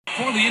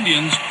for the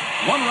Indians.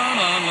 One run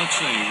on, let's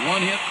see,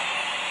 one hit.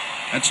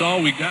 That's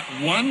all. We got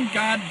one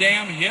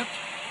goddamn hit.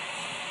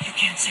 You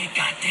can't say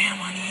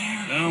goddamn on the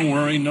air. Don't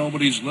worry,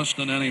 nobody's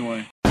listening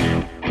anyway.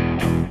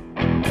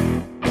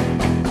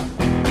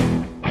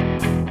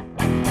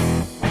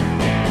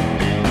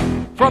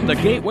 From the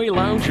Gateway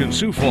Lounge in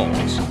Sioux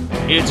Falls,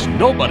 it's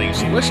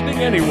Nobody's Listening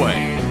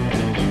Anyway.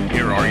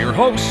 Here are your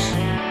hosts,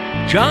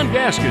 John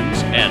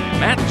Gaskins and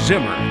Matt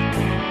Zimmer.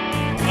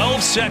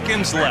 12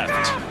 seconds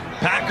left.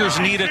 Packers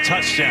need a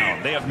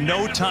touchdown. They have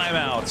no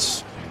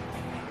timeouts.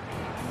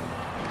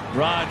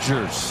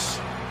 Rodgers.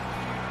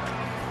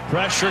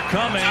 Pressure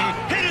coming.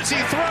 Hit as he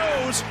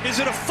throws. Is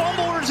it a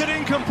fumble or is it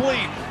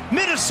incomplete?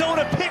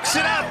 Minnesota picks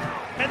it up.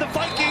 And the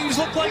Vikings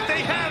look like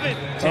they have it.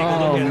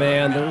 Oh,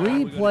 man, the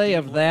replay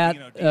of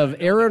that, of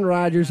Aaron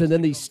Rodgers, and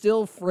then the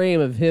still frame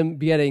of him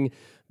getting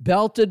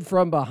belted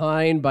from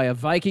behind by a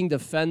Viking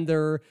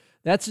defender.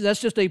 That's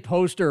just a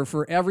poster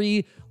for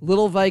every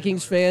little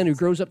Vikings fan who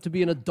grows up to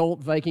be an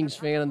adult Vikings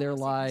fan in their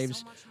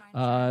lives.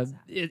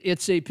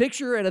 It's a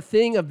picture and a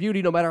thing of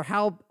beauty no matter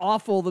how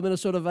awful the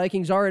Minnesota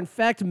Vikings are. In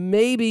fact,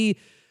 maybe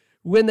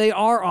when they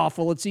are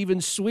awful, it's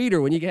even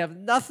sweeter when you have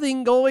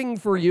nothing going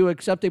for you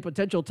except a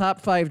potential top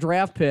 5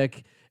 draft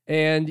pick,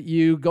 and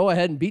you go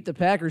ahead and beat the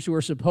Packers, who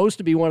are supposed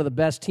to be one of the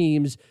best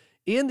teams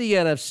in the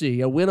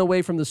NFC, a win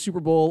away from the Super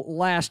Bowl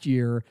last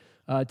year.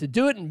 To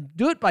do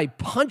it by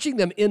punching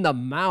them in the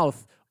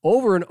mouth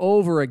over and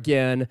over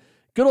again.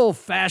 Good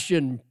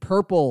old-fashioned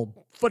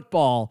purple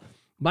football.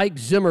 Mike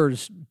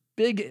Zimmer's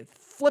big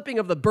flipping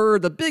of the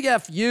bird, the big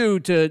FU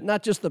to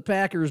not just the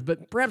Packers,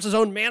 but perhaps his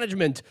own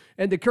management,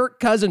 and to Kirk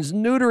Cousins,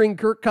 neutering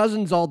Kirk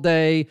Cousins all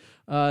day.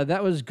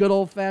 That was good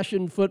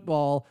old-fashioned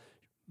football.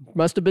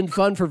 Must have been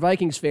fun for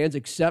Vikings fans,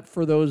 except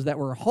for those that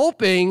were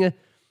hoping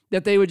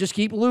that they would just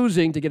keep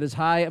losing to get as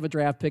high of a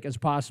draft pick as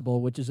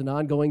possible, which is an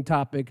ongoing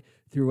topic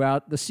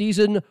throughout the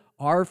season,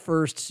 our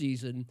first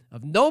season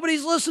of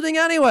Nobody's Listening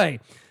Anyway.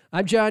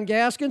 I'm John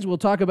Gaskins. We'll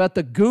talk about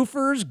the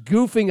Gophers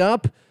goofing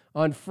up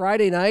on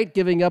Friday night,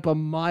 giving up a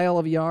mile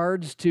of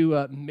yards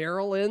to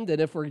Maryland.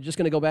 And if we're just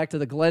going to go back to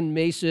the Glenn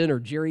Mason or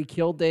Jerry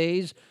Kill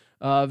days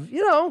of,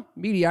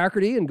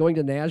 mediocrity and going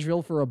to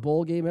Nashville for a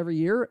bowl game every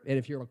year, and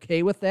if you're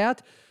okay with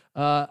that,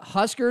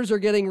 Huskers are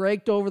getting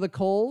raked over the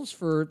coals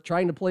for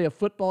trying to play a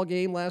football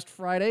game last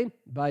Friday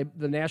by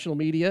the national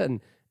media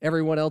and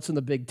everyone else in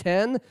the Big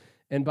Ten.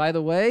 And by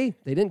the way,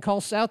 they didn't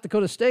call South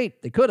Dakota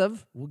State. They could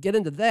have. We'll get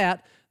into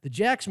that. The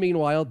Jacks,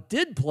 meanwhile,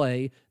 did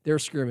play their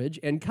scrimmage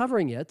and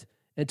covering it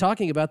and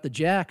talking about the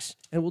Jacks.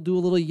 And we'll do a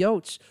little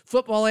Yotes,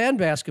 football and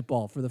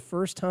basketball, for the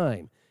first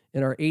time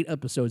in our 8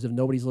 episodes of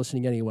Nobody's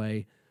Listening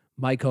Anyway.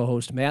 My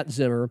co-host, Matt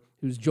Zimmer,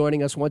 who's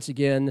joining us once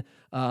again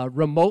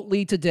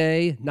remotely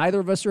today. Neither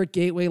of us are at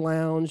Gateway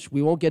Lounge.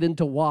 We won't get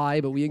into why,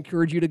 but we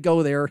encourage you to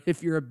go there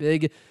if you're a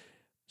big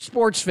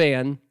sports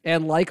fan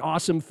and like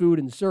awesome food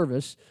and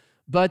service.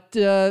 But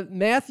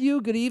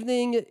Matthew, good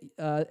evening.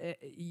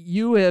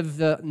 You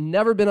have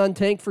never been on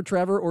Tank for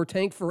Trevor or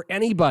Tank for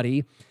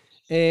anybody.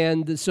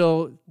 And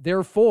so,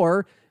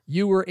 therefore,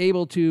 you were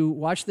able to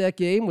watch that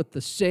game with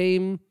the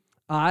same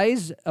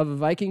eyes of a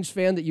Vikings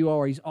fan that you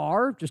always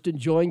are, just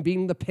enjoying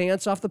beating the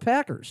pants off the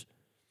Packers.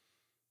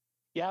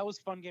 Yeah, it was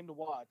a fun game to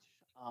watch.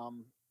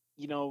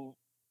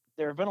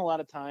 There have been a lot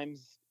of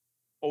times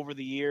over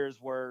the years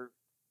where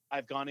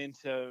I've gone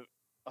into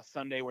a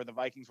Sunday where the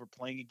Vikings were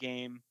playing a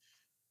game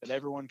that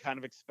everyone kind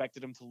of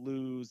expected them to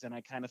lose. And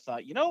I kind of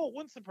thought, it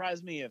wouldn't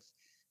surprise me if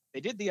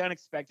they did the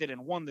unexpected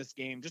and won this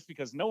game just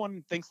because no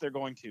one thinks they're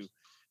going to.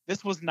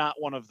 This was not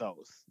one of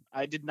those.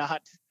 I did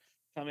not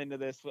come into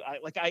this.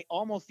 I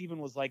almost even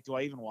was like, do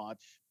I even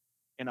watch?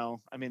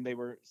 They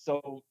were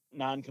so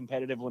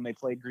non-competitive when they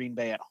played Green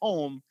Bay at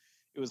home.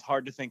 It was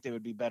hard to think they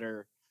would be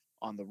better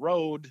on the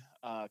road,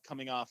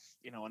 coming off,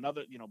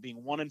 another,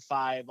 being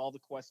 1-5, all the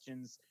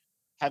questions,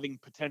 having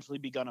potentially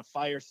begun a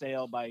fire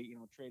sale by,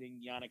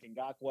 trading Yannick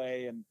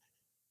Ngakoue. And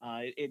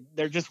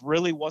there just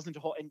really wasn't a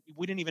whole, and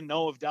we didn't even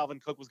know if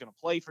Dalvin Cook was going to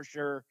play for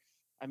sure.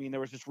 There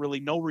was just really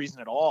no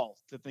reason at all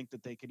to think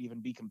that they could even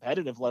be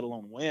competitive, let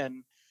alone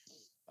win.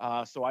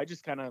 So I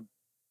just kind of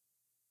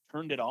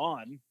turned it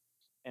on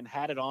and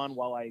had it on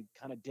while I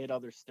kind of did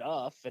other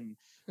stuff. And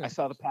I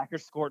saw the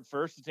Packers scored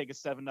first to take a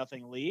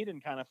 7-0 lead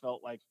and kind of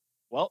felt like,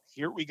 well,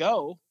 here we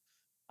go.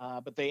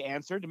 But they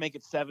answered to make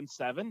it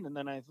 7-7. And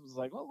then I was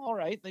like, well, all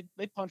right,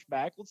 they punched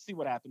back. Let's see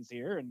what happens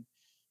here. And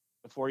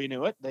before you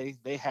knew it,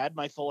 they had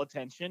my full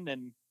attention.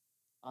 And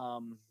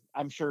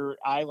I'm sure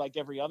I, like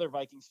every other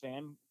Vikings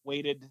fan,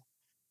 waited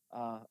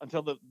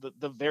until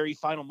the very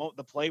final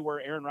the play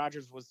where Aaron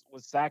Rodgers was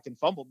sacked and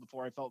fumbled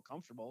before I felt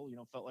comfortable.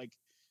 Felt like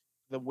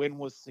the win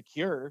was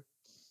secure.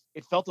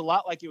 It felt a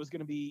lot like it was going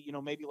to be,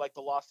 maybe like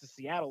the loss to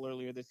Seattle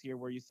earlier this year,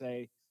 where you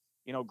say,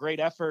 great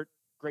effort,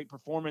 great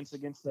performance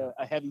against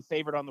a heavy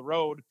favorite on the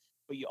road,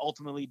 but you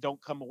ultimately don't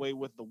come away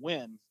with the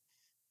win.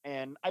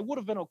 And I would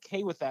have been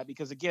okay with that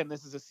because, again,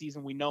 this is a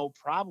season we know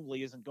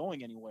probably isn't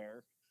going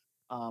anywhere.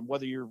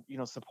 Whether you're,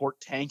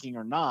 support tanking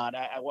or not,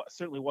 I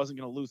certainly wasn't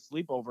going to lose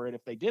sleep over it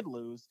if they did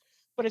lose,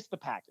 but it's the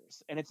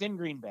Packers and it's in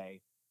Green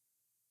Bay.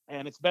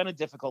 And it's been a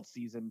difficult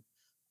season.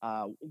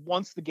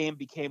 Once the game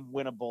became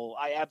winnable,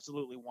 I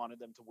absolutely wanted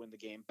them to win the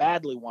game,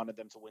 badly wanted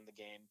them to win the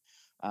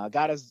game.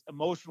 Got as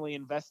emotionally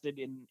invested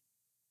in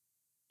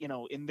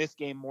this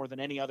game more than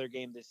any other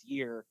game this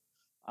year.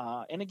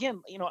 And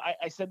again,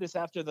 I said this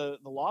after the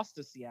loss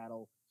to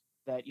Seattle,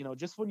 that,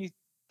 just when you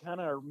kind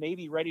of are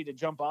maybe ready to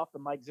jump off the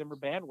Mike Zimmer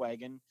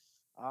bandwagon,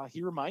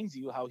 he reminds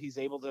you how he's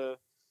able to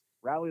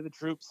rally the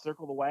troops,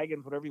 circle the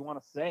wagons, whatever you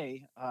want to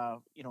say,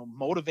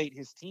 motivate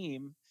his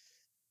team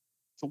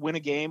to win a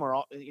game,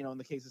 or, in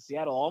the case of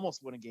Seattle,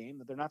 almost win a game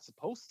that they're not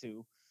supposed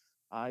to.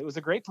 It was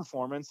a great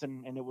performance,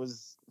 and it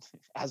was,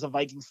 as a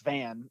Vikings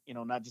fan,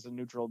 not just a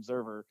neutral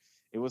observer,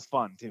 it was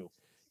fun too.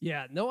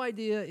 Yeah, no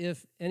idea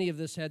if any of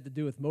this had to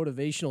do with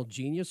motivational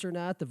genius or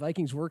not. The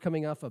Vikings were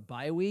coming off a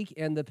bye week,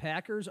 and the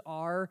Packers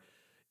are,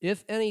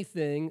 if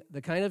anything,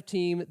 the kind of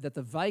team that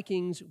the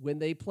Vikings, when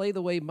they play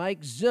the way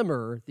Mike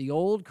Zimmer, the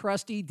old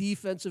crusty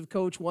defensive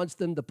coach, wants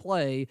them to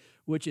play,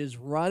 which is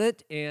run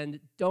it and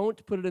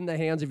don't put it in the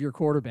hands of your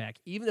quarterback,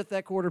 even if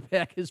that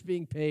quarterback is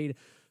being paid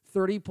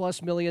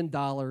 $30+ million.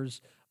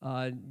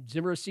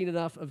 Zimmer has seen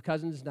enough of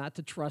Cousins not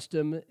to trust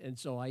him, and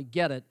so I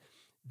get it.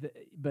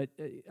 But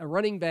a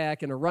running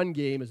back in a run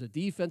game is a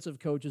defensive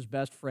coach's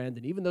best friend.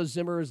 And even though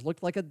Zimmer has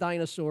looked like a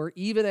dinosaur,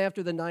 even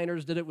after the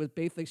Niners did it with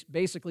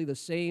basically the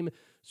same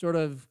sort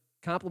of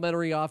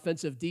complementary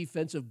offensive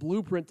defensive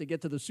blueprint to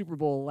get to the Super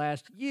Bowl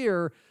last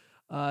year,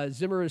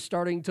 Zimmer is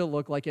starting to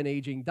look like an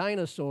aging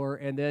dinosaur.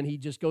 And then he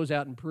just goes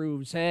out and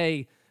proves,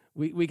 hey,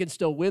 we can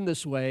still win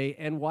this way.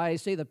 And why I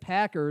say the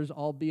Packers,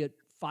 albeit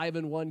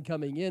 5-1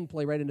 coming in,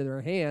 play right into their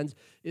hands,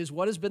 is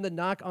what has been the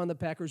knock on the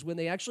Packers when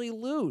they actually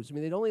lose. I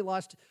mean, they'd only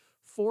lost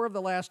 4 of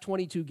the last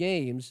 22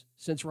 games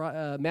since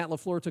Matt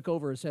LaFleur took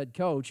over as head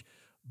coach.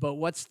 But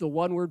what's the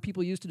one word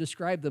people use to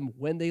describe them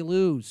when they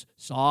lose?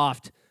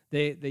 Soft.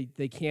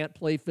 They can't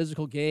play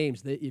physical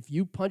games. If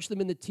you punch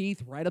them in the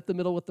teeth right up the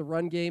middle with the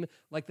run game,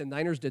 like the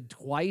Niners did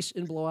twice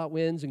in blowout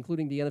wins,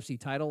 including the NFC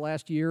title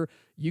last year,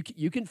 you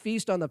can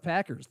feast on the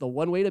Packers. The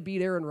one way to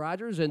beat Aaron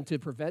Rodgers and to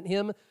prevent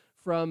him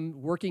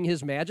from working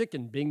his magic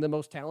and being the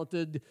most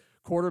talented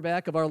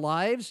quarterback of our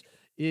lives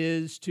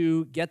is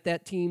to get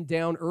that team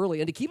down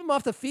early and to keep him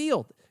off the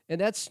field. And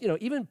that's,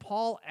 even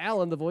Paul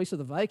Allen, the voice of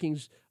the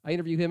Vikings, I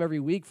interview him every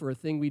week for a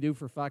thing we do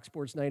for Fox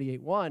Sports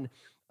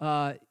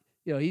 98.1.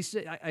 He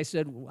said, I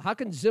said, how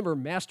can Zimmer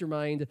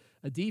mastermind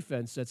a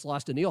defense that's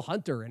lost to Neil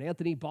Hunter and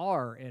Anthony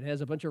Barr and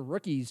has a bunch of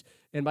rookies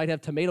and might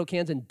have tomato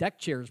cans and deck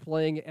chairs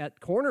playing at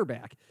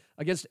cornerback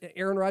against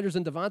Aaron Rodgers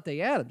and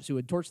Davante Adams, who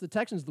had torched the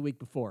Texans the week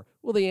before?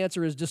 Well, the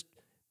answer is just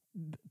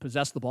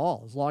possess the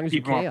ball as long as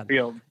you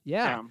can.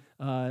 Yeah.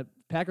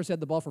 Packers had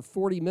the ball for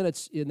 40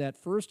 minutes in that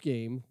first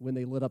game when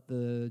they lit up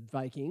the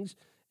Vikings,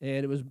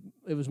 and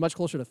it was much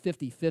closer to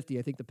 50-50.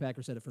 I think the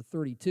Packers had it for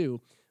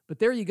 32. But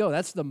there you go.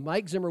 That's the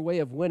Mike Zimmer way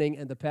of winning,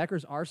 and the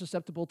Packers are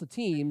susceptible to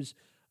teams,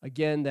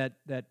 again,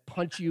 that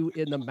punch you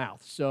in the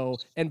mouth. So,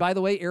 and by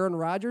the way, Aaron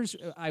Rodgers,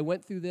 I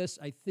went through this,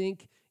 I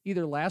think,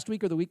 either last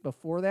week or the week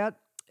before that.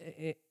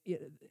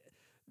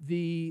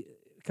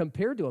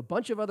 Compared to a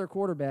bunch of other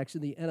quarterbacks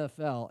in the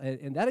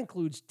NFL, and that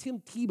includes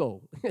Tim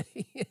Tebow.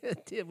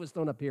 It was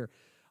thrown up here.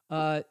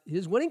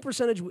 His winning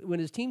percentage when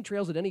his team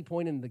trails at any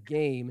point in the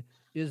game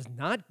is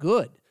not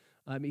good.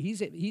 I mean,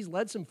 he's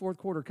led some fourth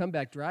quarter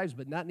comeback drives,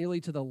 but not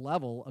nearly to the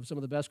level of some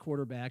of the best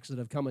quarterbacks that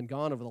have come and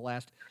gone over the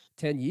last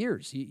 10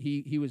 years.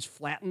 He was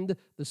flattened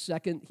the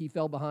second he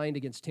fell behind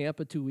against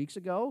Tampa 2 weeks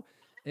ago,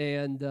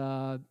 and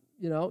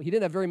he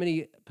didn't have very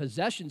many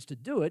possessions to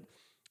do it,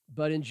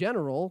 but in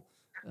general,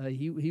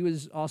 he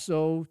was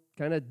also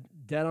kind of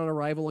dead on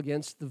arrival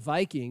against the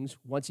Vikings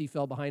once he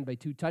fell behind by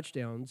 2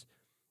 touchdowns.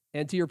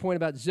 And to your point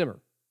about Zimmer,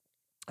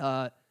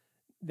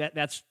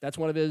 that's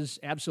one of his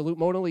absolute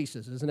Mona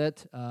Lisas, isn't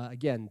it?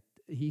 Again,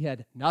 he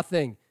had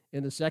nothing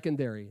in the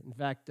secondary. In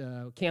fact,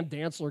 Cam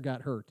Dantzler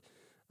got hurt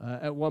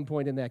at one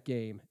point in that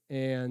game.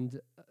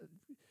 And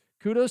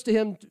kudos to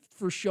him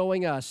for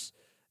showing us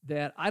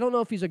that I don't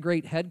know if he's a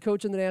great head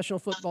coach in the National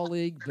Football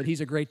League, but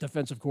he's a great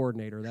defensive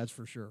coordinator, that's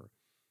for sure.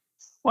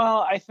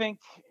 Well, I think,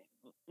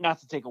 not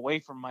to take away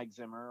from Mike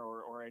Zimmer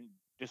or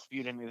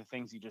dispute any of the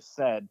things you just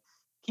said,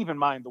 keep in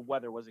mind the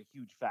weather was a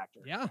huge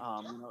factor. Yeah.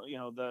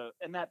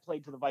 And that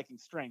played to the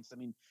Vikings' strengths. I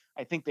mean,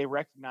 I think they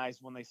recognized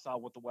when they saw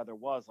what the weather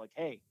was, like,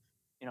 hey,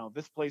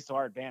 this plays to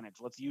our advantage.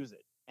 Let's use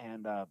it.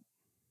 And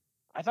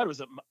I thought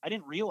I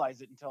didn't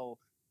realize it until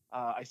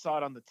I saw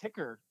it on the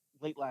ticker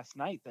late last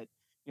night that,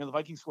 the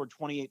Vikings scored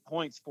 28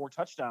 points, 4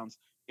 touchdowns.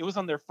 It was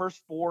on their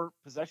first 4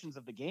 possessions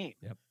of the game.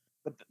 Yep.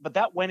 But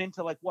that went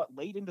into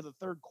late into the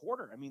third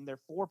quarter. I mean, their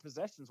 4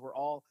 possessions were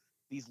all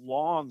these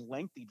long,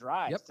 lengthy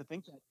drives. Yep. To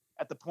think that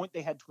at the point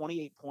they had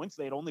 28 points,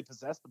 they had only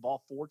possessed the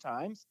ball 4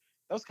 times.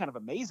 That was kind of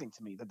amazing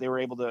to me that they were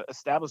able to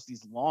establish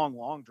these long,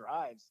 long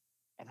drives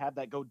and have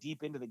that go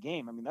deep into the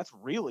game. I mean, that's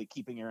really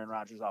keeping Aaron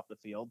Rodgers off the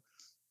field.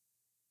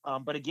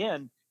 But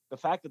again, the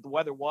fact that the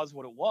weather was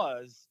what it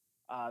was,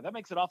 that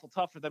makes it awful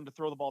tough for them to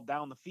throw the ball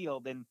down the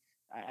field. And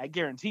I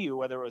guarantee you,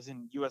 whether it was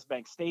in US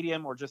Bank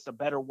Stadium or just a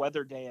better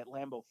weather day at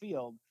Lambeau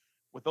Field,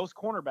 with those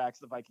cornerbacks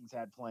the Vikings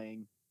had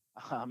playing,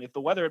 If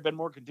the weather had been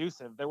more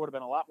conducive, there would have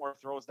been a lot more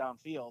throws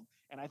downfield,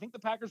 and I think the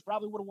Packers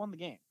probably would have won the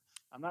game.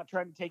 I'm not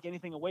trying to take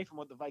anything away from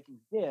what the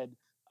Vikings did,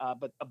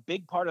 but a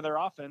big part of their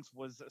offense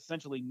was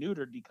essentially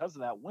neutered because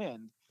of that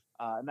wind,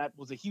 and that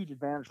was a huge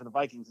advantage for the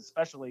Vikings,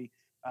 especially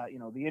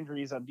the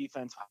injuries on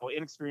defense, how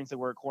inexperienced they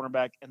were at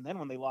cornerback, and then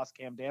when they lost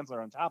Cam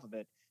Dantzler on top of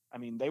it, I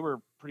mean, they were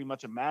pretty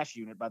much a mash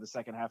unit by the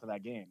second half of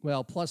that game.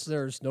 Well, plus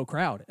there's no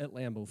crowd at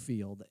Lambeau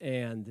Field.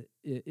 And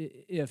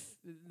if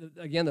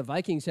again, the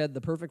Vikings had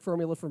the perfect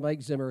formula for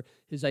Mike Zimmer,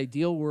 his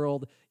ideal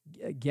world,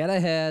 get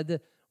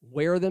ahead,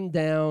 wear them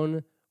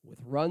down with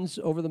runs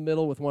over the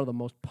middle with one of the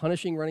most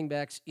punishing running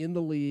backs in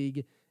the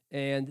league,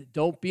 and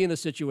don't be in a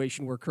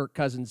situation where Kirk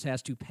Cousins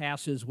has to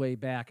pass his way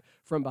back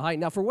from behind.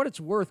 Now, for what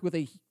it's worth, with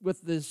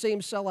the same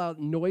sellout,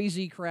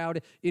 noisy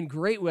crowd in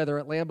great weather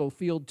at Lambeau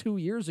Field 2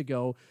 years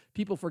ago,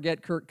 people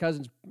forget Kirk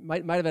Cousins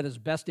might have had his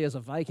best day as a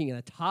Viking in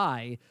a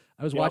tie.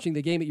 I was watching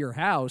the game at your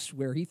house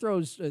where he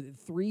throws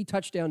 3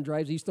 touchdown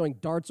drives. He's throwing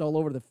darts all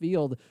over the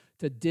field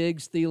to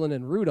Diggs, Thielen,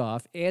 and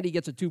Rudolph, and he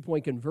gets a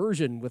 2-point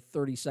conversion with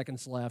 30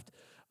 seconds left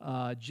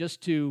just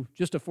to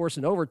force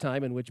an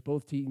overtime in which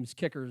both teams'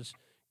 kickers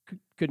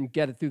couldn't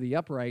get it through the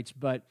uprights,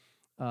 but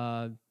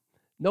no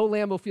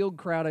Lambeau Field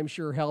crowd, I'm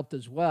sure, helped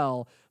as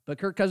well. But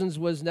Kirk Cousins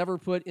was never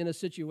put in a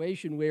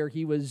situation where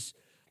he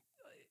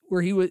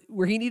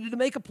needed to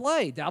make a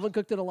play. Dalvin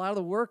Cook did a lot of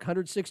the work,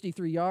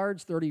 163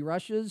 yards, 30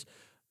 rushes.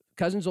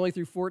 Cousins only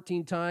threw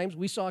 14 times.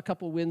 We saw a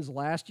couple wins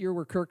last year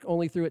where Kirk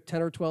only threw it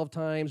 10 or 12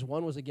 times.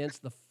 One was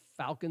against the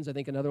Falcons. I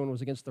think another one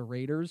was against the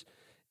Raiders.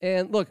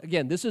 And look,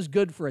 again, this is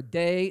good for a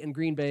day in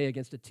Green Bay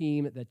against a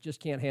team that just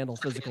can't handle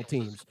physical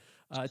teams.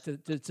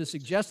 To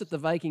suggest that the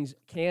Vikings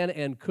can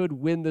and could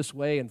win this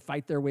way and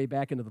fight their way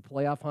back into the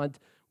playoff hunt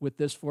with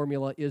this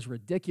formula is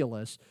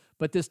ridiculous.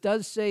 But this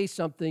does say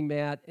something,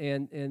 Matt,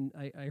 and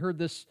I heard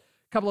this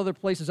a couple other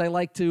places I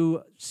like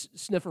to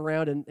sniff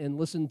around and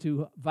listen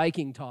to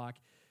Viking talk,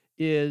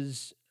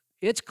 is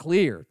it's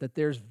clear that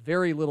there's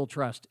very little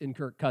trust in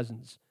Kirk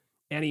Cousins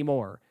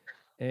anymore.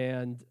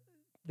 And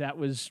that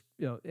was,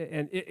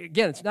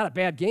 again, it's not a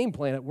bad game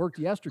plan. It worked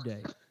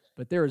yesterday,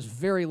 but there is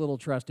very little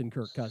trust in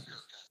Kirk Cousins.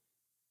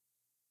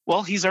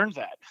 Well, he's earned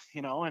that,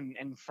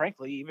 and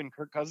frankly, even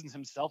Kirk Cousins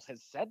himself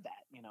has said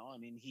that, I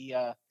mean, he,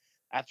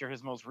 after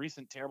his most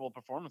recent terrible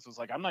performance, was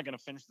like, I'm not going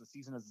to finish the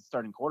season as the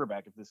starting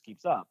quarterback if this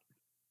keeps up.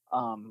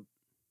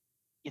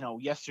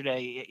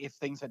 Yesterday, if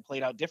things had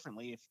played out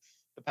differently, if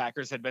the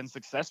Packers had been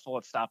successful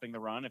at stopping the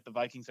run, if the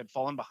Vikings had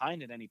fallen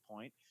behind at any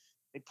point,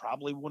 they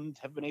probably wouldn't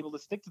have been able to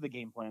stick to the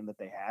game plan that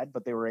they had,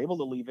 but they were able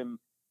to leave him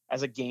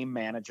as a game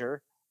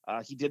manager.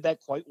 He did that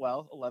quite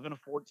well, 11 of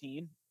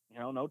 14,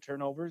 no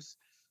turnovers.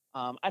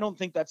 I don't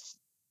think that's,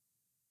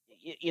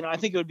 I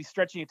think it would be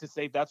stretching it to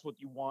say that's what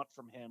you want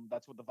from him.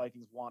 That's what the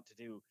Vikings want to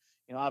do.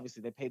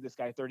 Obviously they paid this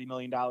guy $30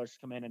 million to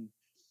come in and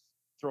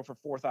throw for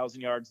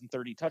 4,000 yards and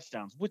 30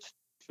 touchdowns, which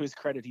to his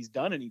credit, he's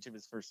done in each of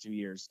his first 2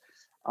 years.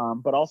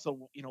 But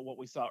also, what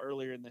we saw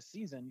earlier in this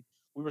season,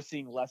 we were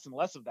seeing less and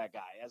less of that guy.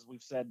 As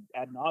we've said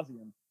ad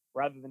nauseum,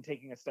 rather than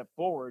taking a step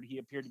forward, he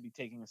appeared to be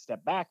taking a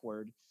step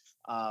backward.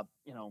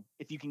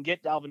 If you can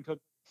get Dalvin Cook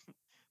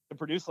to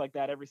produce like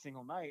that every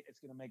single night, it's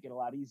going to make it a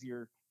lot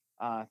easier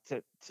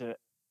to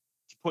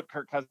put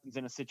Kirk Cousins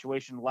in a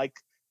situation like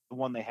the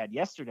one they had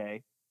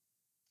yesterday.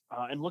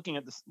 And looking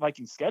at the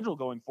Vikings schedule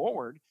going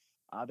forward,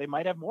 they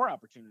might have more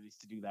opportunities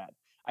to do that.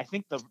 I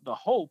think the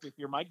hope, if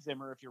you're Mike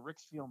Zimmer, if you're Rick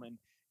Spielman,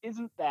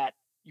 isn't that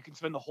you can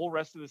spend the whole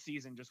rest of the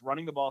season just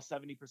running the ball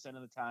 70%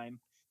 of the time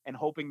and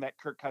hoping that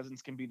Kirk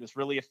Cousins can be this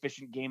really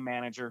efficient game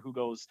manager who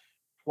goes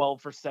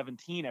 12 for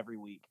 17 every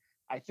week.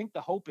 I think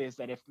the hope is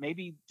that if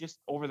maybe just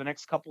over the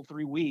next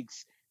 3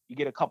 weeks, you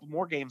get a couple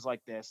more games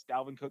like this,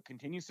 Dalvin Cook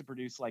continues to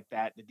produce like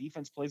that, the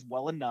defense plays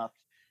well enough,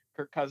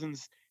 Kirk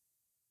Cousins,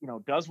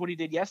 does what he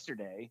did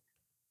yesterday,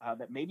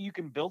 that maybe you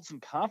can build some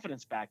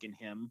confidence back in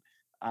him,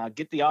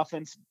 get the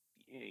offense,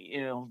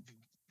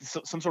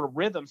 some sort of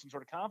rhythm, some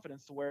sort of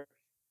confidence to where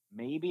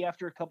maybe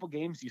after a couple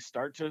games you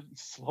start to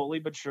slowly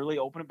but surely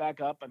open it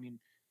back up. I mean,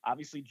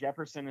 obviously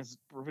Jefferson has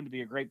proven to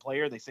be a great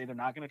player. They say they're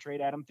not going to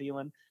trade Adam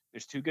Thielen.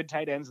 There's 2 good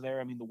tight ends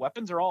there. I mean, the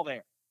weapons are all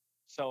there.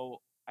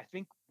 So I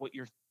think what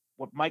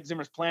Mike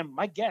Zimmer's plan,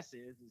 my guess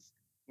is,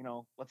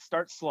 let's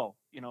start slow.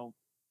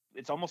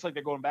 It's almost like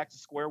they're going back to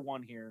square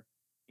one here.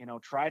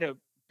 Try to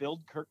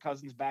build Kirk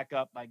Cousins back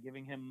up by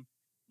giving him,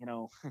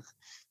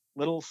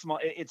 little small.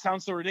 It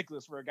sounds so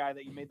ridiculous for a guy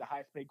that you made the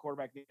highest paid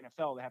quarterback in the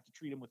NFL to have to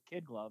treat him with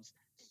kid gloves,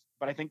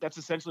 but I think that's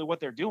essentially what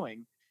they're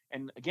doing.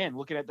 And again,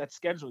 looking at that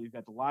schedule, you've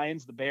got the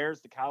Lions, the Bears,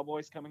 the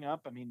Cowboys coming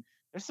up. I mean,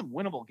 there's some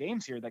winnable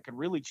games here that could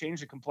really change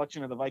the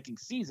complexion of the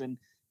Vikings season.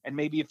 And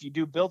maybe if you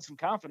do build some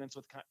confidence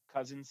with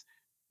Cousins,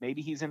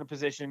 maybe he's in a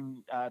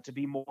position to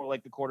be more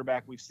like the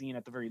quarterback we've seen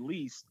at the very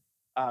least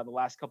the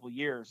last couple of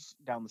years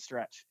down the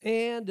stretch.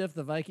 And if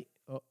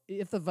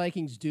the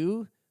Vikings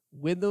do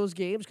win those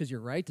games, because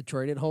you're right,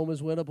 Detroit at home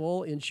is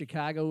winnable, in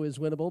Chicago is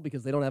winnable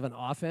because they don't have an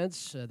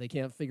offense. They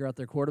can't figure out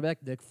their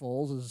quarterback. Nick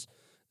Foles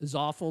is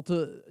awful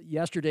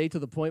yesterday to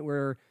the point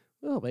where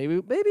Well,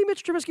 maybe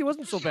Mitch Trubisky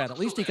wasn't so bad. At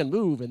least he can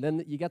move. And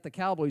then you got the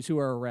Cowboys, who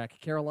are a wreck.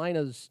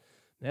 Carolina's,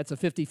 that's a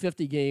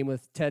 50-50 game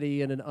with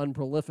Teddy and an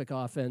unprolific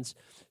offense.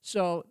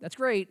 So that's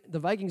great. The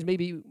Vikings may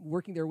be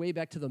working their way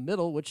back to the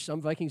middle, which some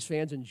Vikings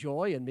fans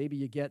enjoy, and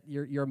maybe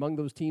you're among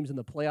those teams in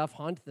the playoff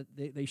hunt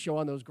that they show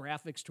on those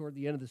graphics toward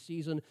the end of the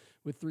season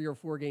with 3 or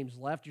 4 games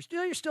left.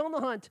 You're still in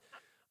the hunt.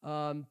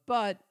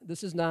 But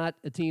this is not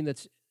a team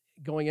that's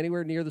going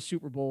anywhere near the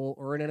Super Bowl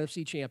or an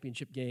NFC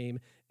Championship game.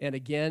 And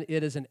again,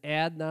 it is an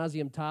ad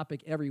nauseum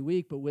topic every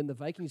week. But when the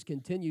Vikings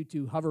continue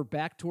to hover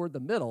back toward the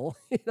middle,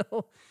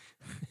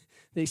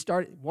 they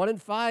start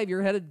 1-5.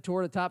 You're headed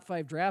toward a top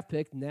 5 draft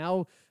pick.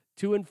 Now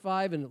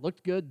 2-5, and it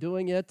looked good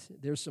doing it.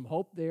 There's some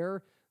hope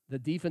there. The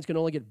defense can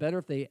only get better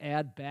if they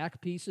add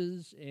back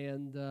pieces,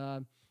 and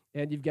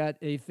you've got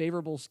a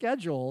favorable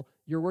schedule.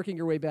 You're working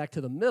your way back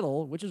to the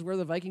middle, which is where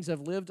the Vikings have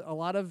lived a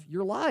lot of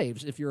your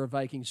lives if you're a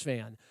Vikings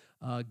fan.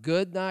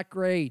 Good, not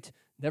great.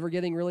 Never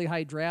getting really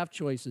high draft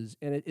choices.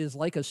 And it is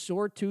like a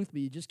sore tooth,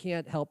 but you just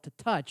can't help to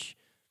touch.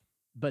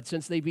 But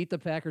since they beat the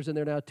Packers and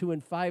they're now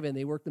 2-5 and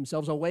they work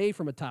themselves away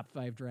from a top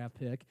 5 draft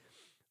pick,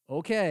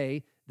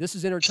 okay, this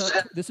is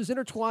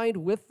intertwined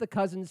with the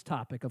Cousins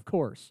topic, of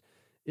course,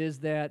 is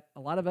that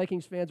a lot of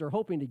Vikings fans are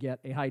hoping to get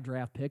a high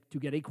draft pick to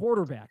get a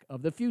quarterback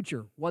of the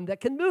future, one that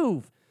can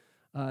move,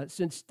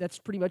 since that's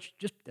pretty much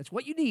that's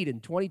what you need in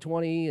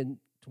 2020 and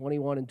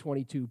 21 and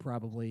 22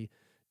 probably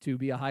to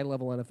be a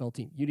high-level NFL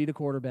team. You need a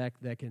quarterback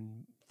that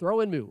can throw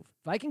and move.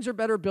 Vikings are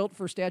better built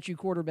for statue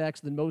quarterbacks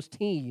than most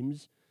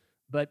teams,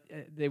 but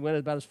they went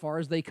about as far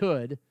as they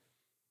could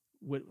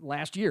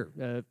last year.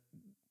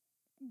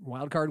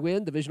 Wild card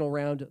win, divisional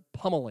round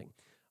pummeling.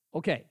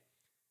 Okay.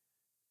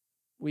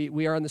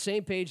 We are on the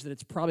same page that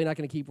it's probably not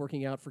going to keep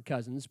working out for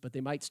Cousins, but they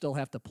might still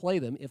have to play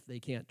them if they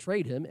can't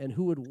trade him. And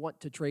who would want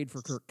to trade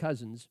for Kirk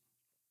Cousins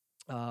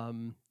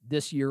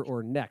this year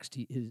or next?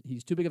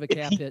 He's too big of a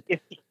cap hit.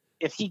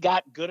 If he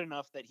got good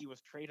enough that he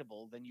was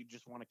tradable, then you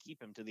just want to keep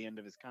him to the end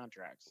of his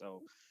contract.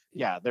 So,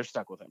 yeah, they're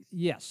stuck with him.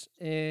 Yes,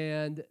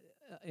 and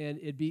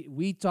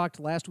we talked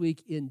last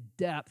week in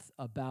depth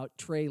about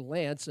Trey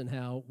Lance and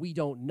how we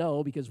don't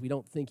know because we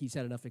don't think he's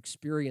had enough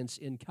experience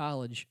in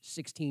college,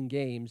 16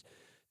 games,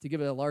 to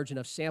give it a large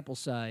enough sample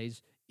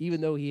size,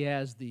 even though he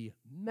has the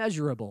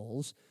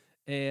measurables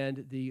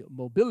and the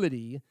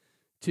mobility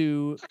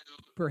to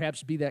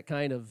perhaps be that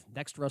kind of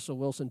next Russell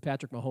Wilson,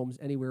 Patrick Mahomes,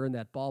 anywhere in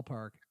that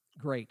ballpark.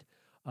 Great.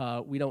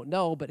 We don't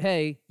know, but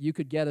hey, you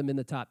could get him in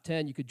the top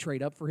 10. You could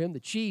trade up for him. The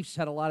Chiefs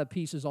had a lot of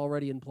pieces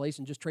already in place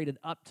and just traded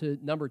up to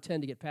number 10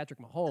 to get Patrick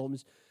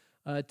Mahomes.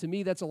 To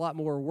me, that's a lot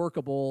more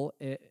workable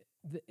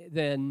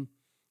than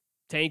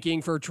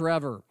tanking for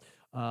Trevor.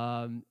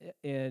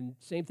 And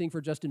same thing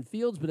for Justin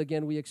Fields. But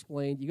again, we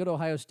explained, you go to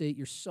Ohio State,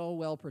 you're so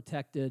well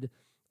protected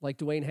like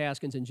Dwayne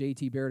Haskins and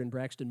J.T. Barrett and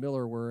Braxton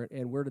Miller were,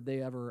 and where did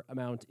they ever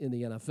amount in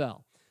the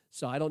NFL?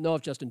 So I don't know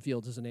if Justin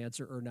Fields is an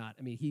answer or not.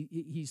 I mean,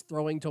 he's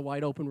throwing to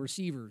wide open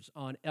receivers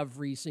on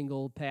every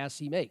single pass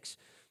he makes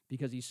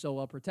because he's so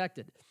well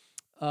protected.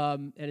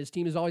 And his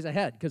team is always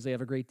ahead because they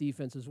have a great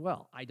defense as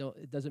well.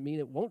 It doesn't mean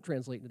it won't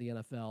translate into the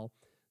NFL.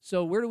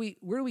 So where do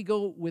we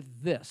go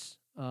with this?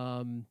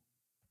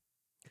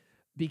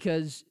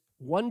 Because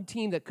one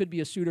team that could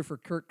be a suitor for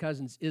Kirk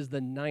Cousins is the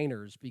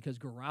Niners because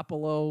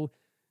Garoppolo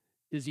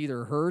is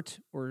either hurt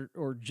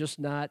or just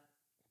not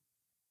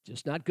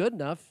good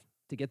enough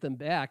to get them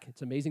back.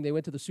 It's amazing they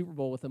went to the Super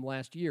Bowl with him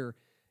last year,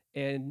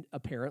 and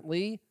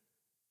apparently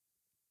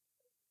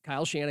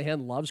Kyle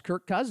Shanahan loves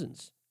Kirk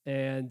Cousins,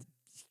 and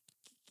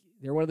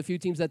they're one of the few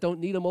teams that don't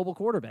need a mobile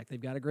quarterback.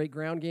 They've got a great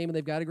ground game, and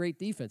they've got a great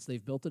defense.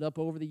 They've built it up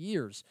over the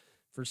years.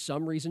 For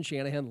some reason,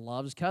 Shanahan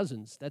loves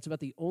Cousins. That's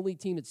about the only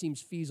team that seems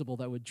feasible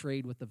that would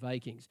trade with the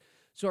Vikings.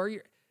 So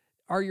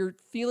are your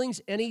feelings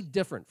any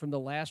different from the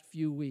last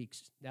few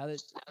weeks? Now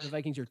that the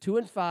Vikings are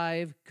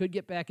 2-5, could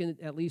get back in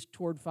at least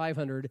toward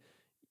 500,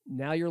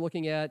 now you're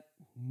looking at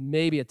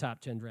maybe a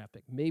top 10 draft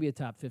pick, maybe a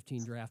top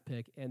 15 draft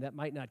pick, and that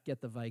might not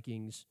get the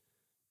Vikings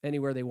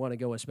anywhere they want to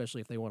go, especially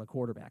if they want a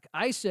quarterback.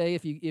 I say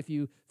if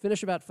you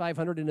finish about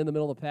 500 and in the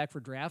middle of the pack for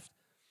draft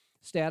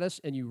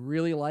status and you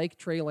really like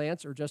Trey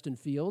Lance or Justin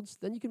Fields,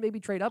 then you can maybe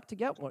trade up to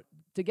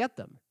get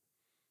them.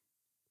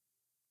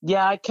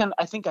 Yeah,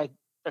 I think I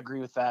agree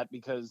with that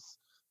because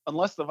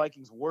unless the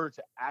Vikings were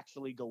to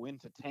actually go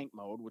into tank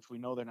mode, which we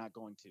know they're not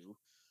going to,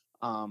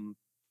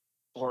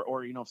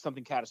 or if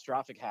something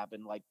catastrophic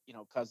happened, like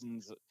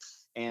Cousins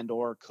and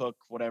or Cook,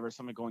 whatever,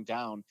 something going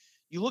down,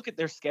 you look at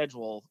their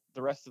schedule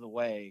the rest of the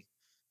way.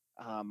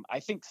 I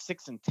think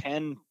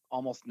 6-10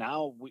 almost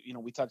now.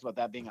 We talked about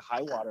that being a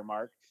high water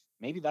mark.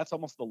 Maybe that's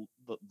almost the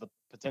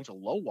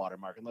potential low water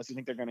mark, unless you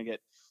think they're going to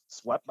get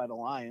swept by the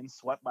Lions,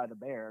 swept by the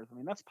Bears. I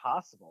mean, that's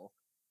possible.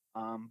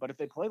 But if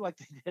they play like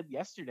they did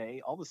yesterday,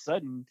 all of a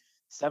sudden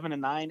 7-9,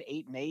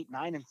 8-8,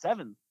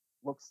 9-7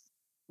 looks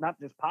not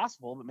just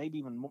possible, but maybe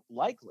even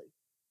likely.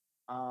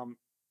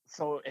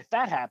 So if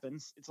that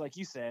happens, it's like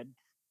you said,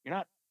 you're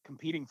not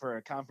competing for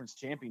a conference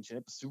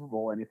championship, Super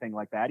Bowl, anything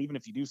like that. Even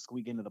if you do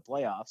squeak into the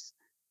playoffs,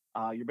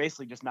 you're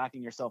basically just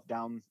knocking yourself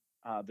down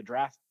the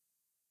draft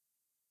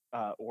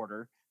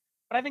order,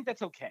 but I think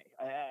that's okay.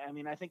 I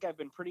mean, I think I've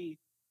been pretty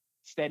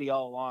steady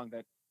all along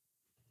that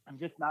I'm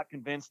just not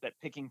convinced that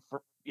picking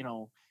for,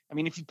 I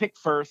mean, if you pick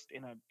first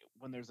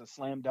when there's a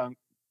slam dunk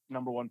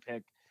number one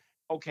pick,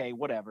 okay,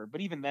 whatever.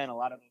 But even then, a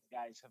lot of those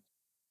guys have,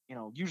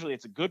 usually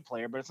it's a good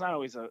player, but it's not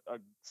always a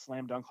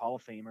slam dunk Hall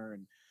of Famer.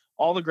 And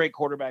all the great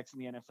quarterbacks in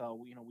the NFL,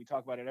 we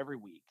talk about it every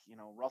week.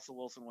 Russell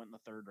Wilson went in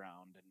the 3rd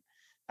round, and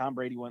Tom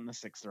Brady went in the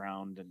 6th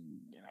round, and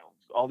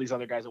all these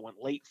other guys that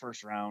went late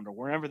 1st round or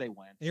wherever they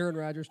went. Aaron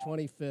Rodgers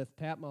 25th,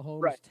 Pat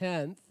Mahomes right.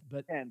 10th,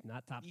 but and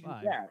not top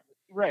 5. Yeah,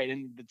 right.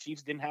 And the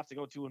Chiefs didn't have to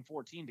go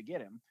 2-14 to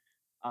get him.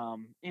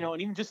 And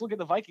even just look at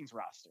the Vikings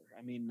roster.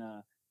 I mean,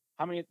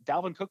 how many?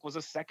 Dalvin Cook was a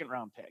 2nd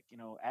round pick.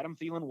 Adam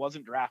Thielen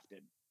wasn't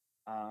drafted.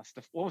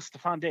 What was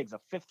Stephon Diggs, a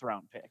 5th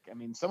round pick? I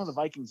mean, some of the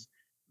Vikings'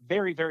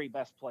 very, very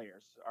best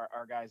players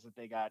are guys that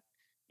they got,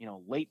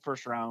 late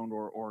 1st round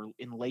or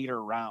in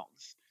later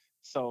rounds.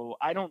 So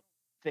I don't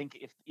think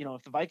if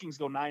the Vikings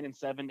go 9-7,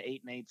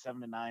 8-8,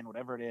 7-9,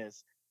 whatever it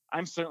is,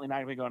 I'm certainly not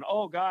going to be going,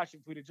 oh gosh,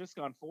 if we'd have just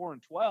gone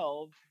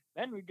 4-12,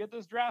 then we'd get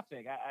this draft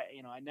pick.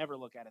 I never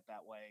look at it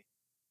that way.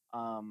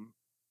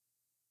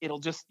 It'll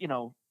just,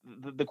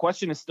 the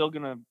question is still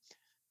going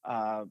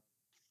to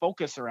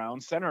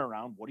center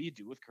around what do you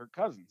do with Kirk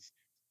Cousins?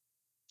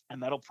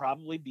 And that'll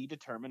probably be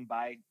determined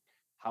by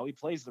how he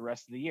plays the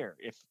rest of the year.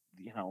 If,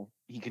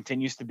 he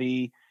continues to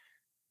be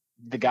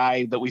the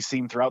guy that we've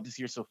seen throughout this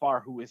year so far,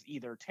 who is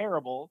either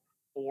terrible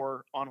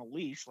or on a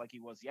leash like he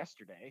was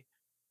yesterday,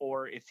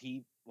 or if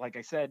he, like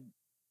I said,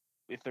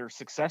 if they're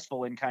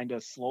successful in kind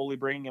of slowly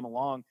bringing him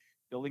along,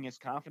 building his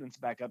confidence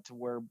back up to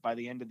where by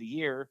the end of the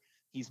year,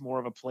 he's more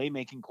of a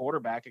playmaking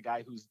quarterback, a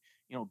guy who's,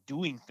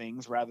 doing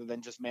things rather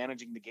than just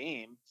managing the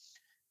game.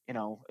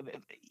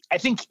 I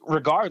think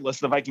regardless,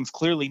 the Vikings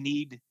clearly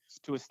need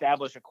to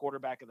establish a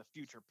quarterback of the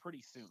future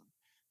pretty soon.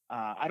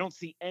 I don't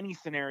see any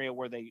scenario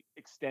where they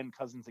extend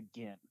Cousins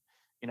again.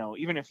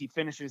 Even if he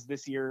finishes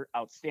this year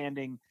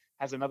outstanding,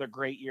 has another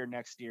great year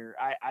next year,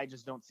 I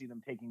just don't see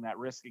them taking that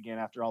risk again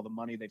after all the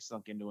money they've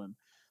sunk into him.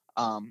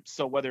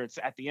 So whether it's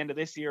at the end of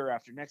this year or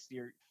after next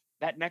year,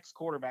 that next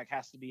quarterback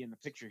has to be in the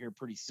picture here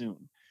pretty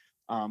soon.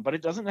 But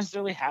it doesn't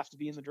necessarily have to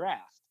be in the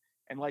draft.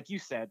 And like you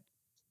said,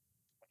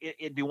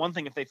 it'd be one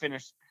thing if they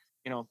finished,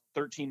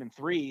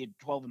 13-3,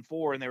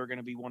 12-4, and they were going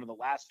to be one of the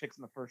last picks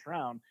in the 1st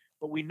round.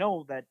 But we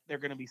know that they're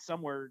going to be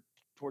somewhere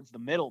towards the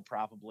middle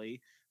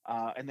probably.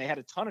 And they had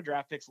a ton of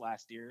draft picks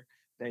last year.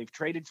 They've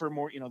traded for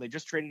more, they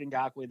just traded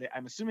Ngakoue.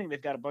 I'm assuming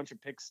they've got a bunch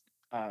of picks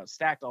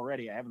stacked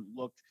already. I haven't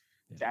looked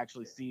to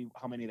actually see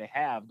how many they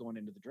have going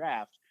into the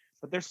draft,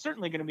 but they're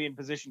certainly going to be in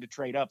position to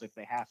trade up if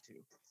they have to.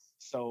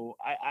 So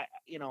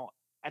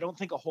I don't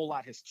think a whole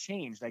lot has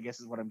changed, I guess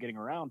is what I'm getting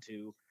around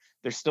to.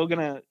 They're still going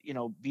to,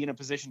 be in a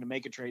position to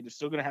make a trade. They're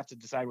still going to have to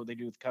decide what they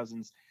do with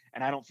Cousins.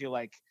 And I don't feel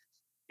like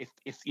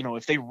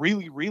if they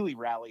really, really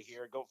rally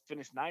here, go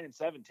finish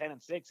 9-7,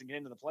 10-6 and get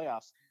into the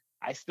playoffs,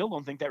 I still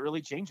don't think that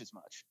really changes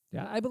much.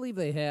 Yeah, I believe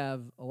they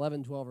have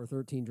 11, 12, or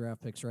 13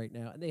 draft picks right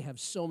now, and they have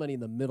so many in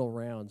the middle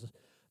rounds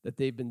that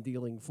they've been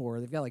dealing for.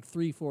 They've got like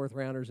 3 4th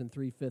rounders and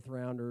 3 5th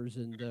rounders,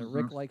 and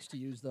Rick likes to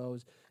use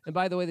those. And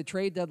by the way, the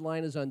trade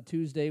deadline is on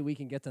Tuesday. We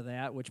can get to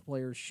that, which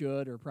players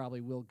should or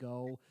probably will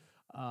go.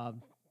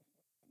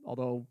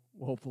 Although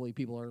hopefully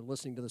people are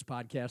listening to this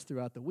podcast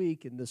throughout the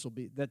week, and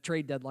that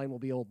trade deadline will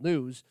be old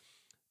news.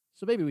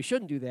 So maybe we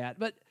shouldn't do that.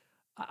 But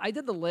I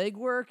did the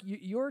legwork.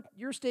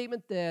 Your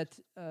statement that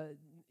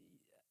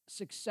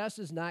success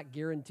is not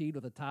guaranteed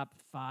with a top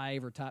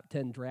 5 or top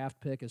 10 draft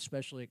pick,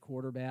 especially at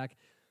quarterback.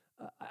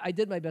 I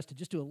did my best to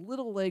just do a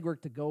little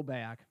legwork to go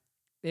back,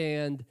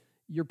 and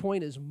your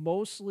point is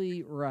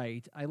mostly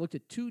right. I looked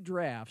at 2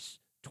 drafts,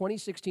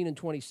 2016 and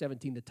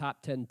 2017, the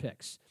top 10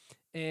 picks,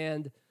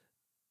 and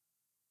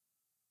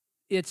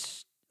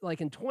it's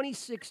like in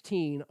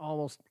 2016,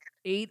 almost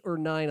 8 or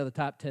 9 of the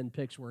top 10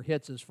 picks were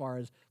hits as far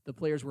as the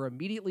players were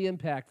immediately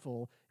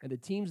impactful, and the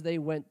teams they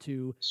went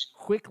to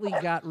quickly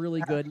got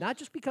really good, not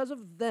just because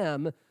of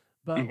them,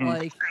 but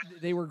like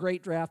they were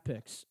great draft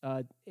picks.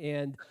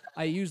 And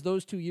I used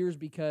those 2 years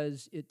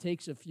because it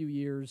takes a few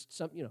years.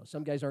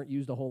 Some guys aren't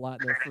used a whole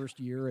lot in their first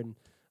year, and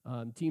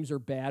teams are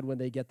bad when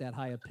they get that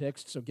high of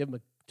picks. So give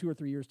them 2 or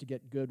 3 years to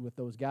get good with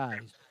those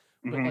guys.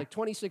 But like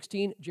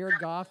 2016, Jared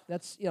Goff,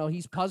 that's,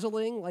 he's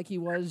puzzling like he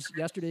was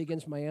yesterday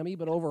against Miami,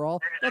 but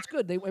overall, that's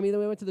good. They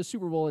went to the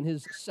Super Bowl in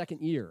his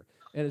 2nd year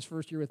and his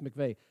 1st year with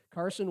McVay.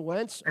 Carson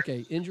Wentz,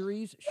 okay,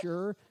 injuries,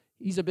 sure.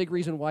 He's a big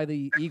reason why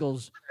the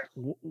Eagles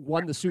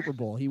won the Super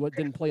Bowl. He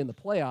didn't play in the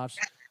playoffs,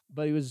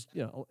 but he was,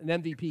 an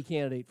MVP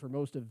candidate for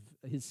most of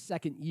his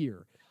 2nd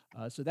year.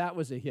 So that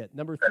was a hit.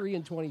 Number 3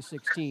 in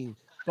 2016,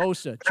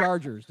 Bosa,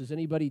 Chargers. Does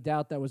anybody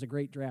doubt that was a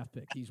great draft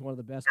pick? He's one of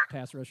the best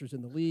pass rushers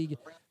in the league.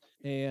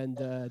 And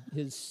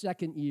his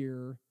 2nd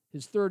year,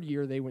 his 3rd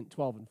year, they went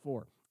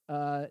 12-4.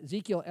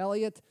 Ezekiel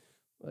Elliott,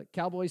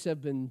 Cowboys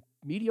have been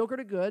mediocre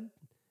to good,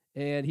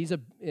 and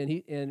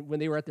when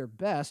they were at their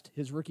best,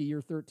 his rookie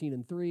year,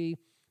 13-3,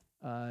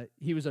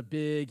 he was a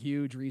big,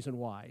 huge reason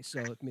why.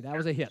 So that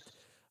was a hit.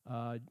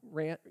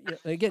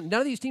 Again, none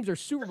of these teams are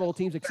Super Bowl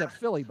teams except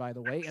Philly, by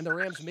the way, and the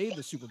Rams made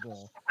the Super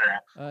Bowl.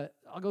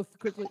 I'll go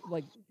quickly,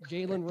 like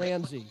Jalen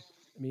Ramsey.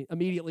 I mean,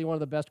 immediately one of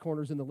the best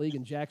corners in the league,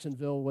 and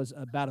Jacksonville was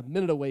about a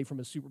minute away from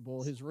a Super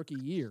Bowl his rookie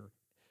year.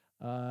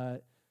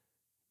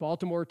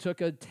 Baltimore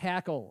took a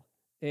tackle,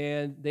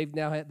 and they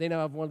now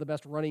have one of the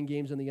best running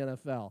games in the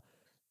NFL.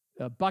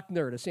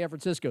 Buckner to San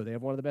Francisco, they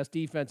have one of the best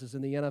defenses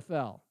in the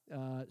NFL.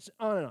 On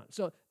and on.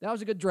 So that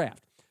was a good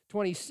draft.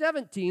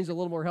 2017 is a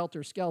little more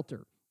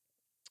helter-skelter.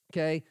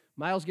 Okay,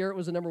 Myles Garrett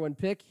was the number 1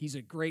 pick. He's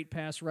a great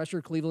pass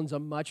rusher. Cleveland's a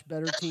much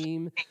better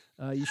team.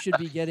 You should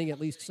be getting at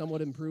least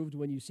somewhat improved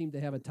when you seem to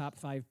have a top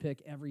 5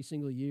 pick every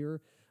single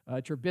year.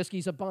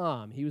 Trubisky's a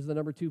bomb. He was the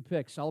number 2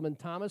 pick. Solomon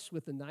Thomas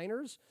with the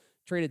Niners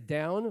traded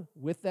down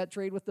with that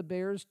trade with the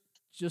Bears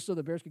just so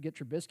the Bears could get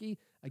Trubisky.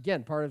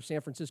 Again, part of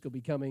San Francisco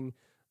becoming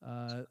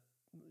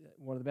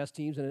one of the best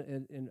teams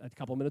and a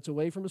couple minutes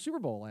away from a Super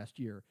Bowl last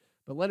year.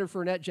 But Leonard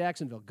Fournette,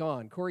 Jacksonville,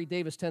 gone. Corey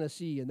Davis,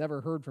 Tennessee, you never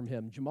heard from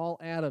him. Jamal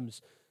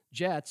Adams,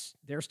 Jets,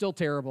 they're still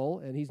terrible,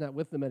 and he's not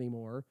with them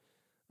anymore.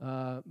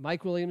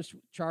 Mike Williams,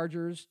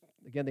 Chargers,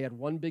 again, they had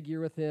one big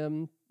year with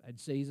him. I'd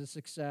say he's a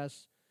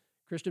success.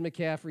 Christian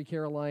McCaffrey,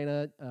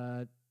 Carolina,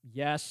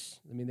 yes.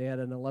 I mean, they had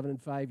an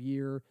 11-5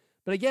 year.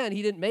 But again,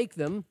 he didn't make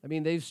them. I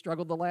mean, they've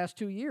struggled the last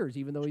 2 years,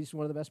 even though he's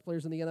one of the best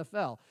players in the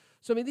NFL.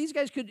 So, I mean, these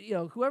guys could,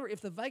 whoever,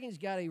 if the Vikings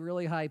got a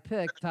really high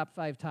pick, top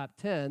 5, top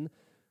 10,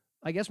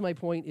 I guess my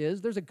point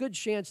is there's a good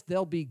chance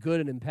they'll be good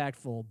and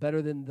impactful,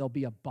 better than they'll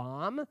be a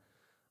bomb.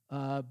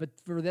 But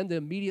for them to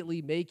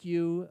immediately make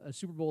you a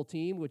Super Bowl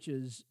team, which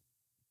is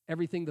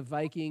everything the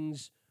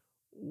Vikings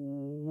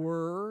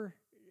were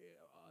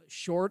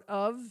short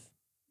of,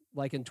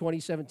 like in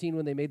 2017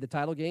 when they made the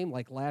title game,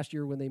 like last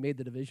year when they made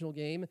the divisional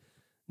game,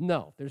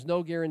 no, there's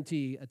no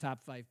guarantee a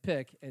top 5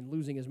 pick, and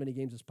losing as many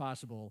games as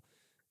possible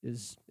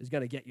is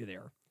going to get you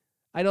there.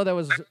 I know that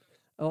was,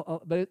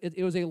 but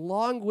it was a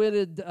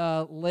long-winded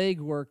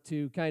legwork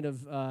to kind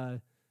of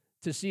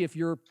to see if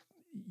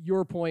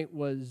your point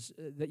was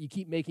that you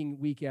keep making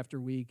week after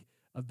week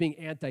of being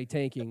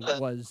anti-tanking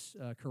was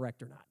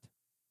correct or not.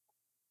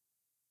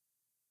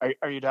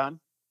 Are you done?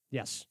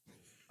 Yes.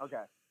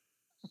 Okay.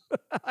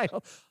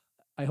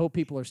 I hope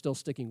people are still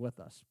sticking with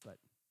us, but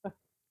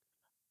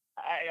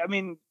I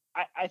mean,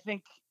 I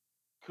think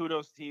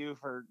kudos to you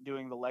for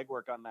doing the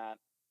legwork on that.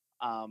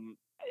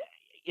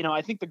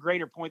 I think the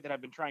greater point that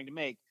I've been trying to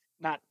make,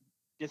 not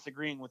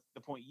disagreeing with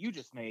the point you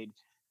just made,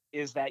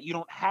 is that you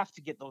don't have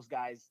to get those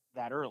guys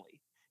that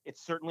early.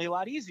 It's certainly a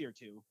lot easier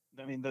to.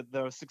 I mean,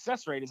 the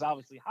success rate is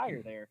obviously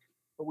higher there,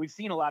 but we've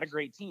seen a lot of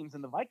great teams,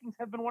 and the Vikings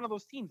have been one of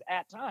those teams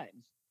at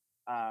times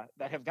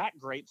that have got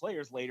great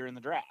players later in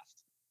the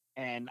draft.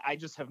 And I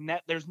just have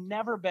there's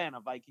never been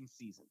a Vikings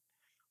season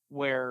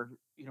where,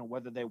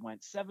 whether they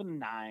went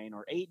 7-9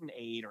 or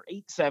 8-8 or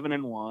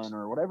 8-7-1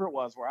 or whatever it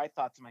was, where I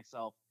thought to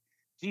myself,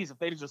 geez, if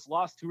they'd just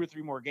lost 2 or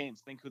 3 more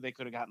games, think who they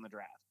could have gotten in the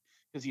draft.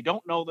 Because you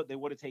don't know that they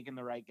would have taken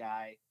the right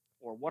guy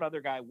or what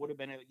other guy would have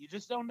been. You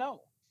just don't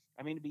know.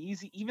 I mean, it'd be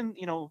easy. Even,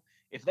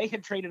 if they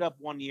had traded up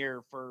one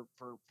year for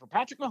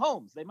Patrick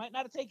Mahomes, they might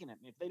not have taken it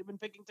if they'd have been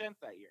picking 10th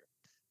that year.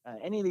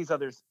 Any of these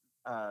other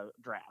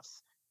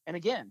drafts. And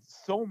again,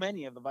 so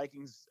many of the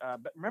Vikings,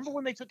 but remember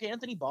when they took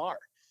Anthony Barr?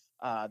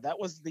 That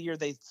was the year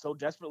they so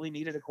desperately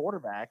needed a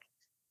quarterback.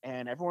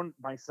 And everyone,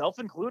 myself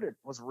included,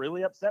 was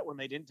really upset when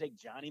they didn't take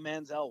Johnny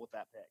Manziel with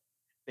that pick.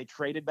 They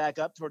traded back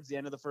up towards the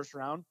end of the first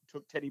round,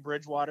 took Teddy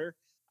Bridgewater.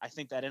 I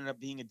think that ended up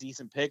being a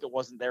decent pick. It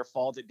wasn't their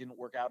fault. It didn't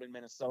work out in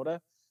Minnesota.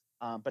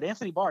 But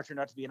Anthony Barr turned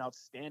out to be an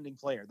outstanding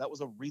player. That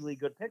was a really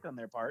good pick on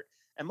their part.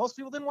 And most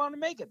people didn't want him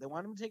to make it. They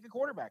wanted him to take a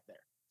quarterback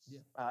there.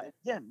 Yeah.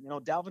 Again,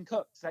 Dalvin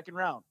Cook, 2nd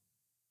round.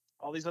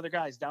 All these other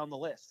guys down the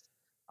list.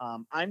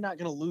 I'm not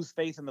going to lose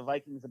faith in the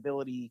Vikings'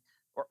 ability,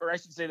 or I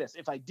should say this,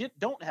 if I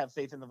don't have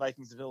faith in the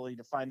Vikings' ability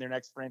to find their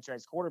next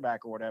franchise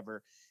quarterback or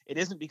whatever, it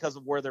isn't because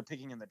of where they're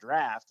picking in the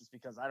draft. It's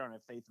because I don't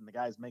have faith in the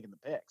guys making the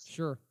picks.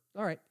 Sure.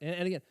 All right.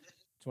 And again,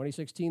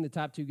 2016, the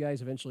top 2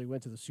 guys eventually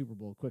went to the Super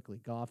Bowl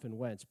quickly, Goff and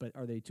Wentz. But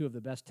are they 2 of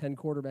the best 10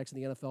 quarterbacks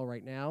in the NFL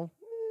right now?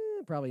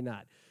 Probably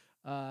not.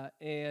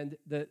 And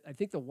I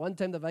think the one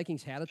time the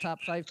Vikings had a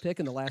top 5 pick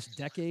in the last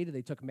decade,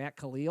 they took Matt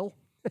Khalil.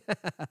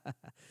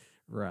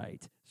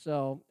 Right.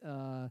 So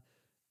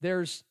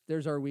there's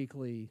our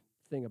weekly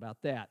thing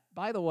about that.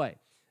 By the way,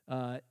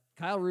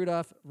 Kyle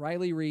Rudolph,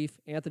 Riley Reif,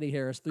 Anthony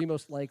Harris, 3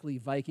 most likely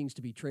Vikings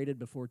to be traded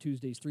before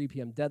Tuesday's 3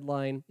 p.m.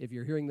 deadline. If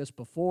you're hearing this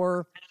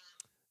before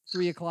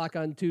 3 o'clock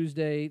on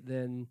Tuesday,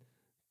 then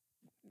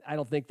I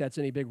don't think that's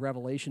any big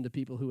revelation to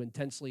people who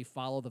intensely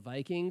follow the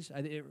Vikings.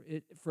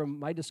 From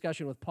my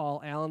discussion with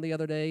Paul Allen the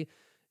other day,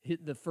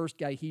 the first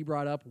guy he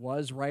brought up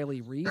was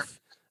Riley Reif.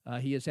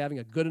 He is having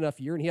a good enough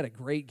year, and he had a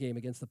great game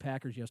against the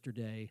Packers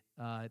yesterday.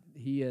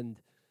 He and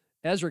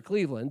Ezra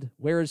Cleveland,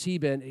 where has he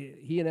been?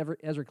 He and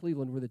Ezra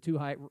Cleveland were the 2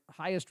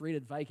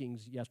 highest-rated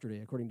Vikings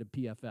yesterday, according to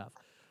PFF.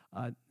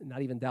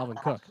 Not even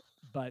Dalvin Cook.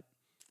 But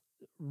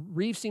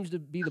Reif seems to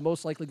be the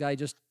most likely guy,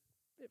 just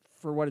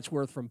for what it's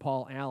worth, from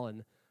Paul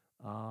Allen.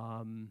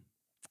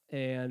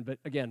 But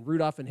again,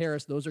 Rudolph and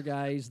Harris, those are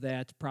guys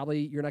that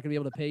probably you're not going to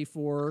be able to pay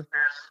for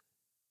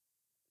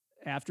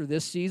after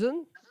this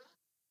season,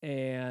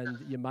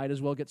 and you might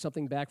as well get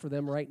something back for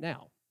them right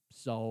now.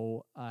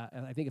 So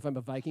I think if I'm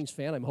a Vikings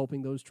fan, I'm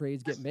hoping those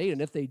trades get made,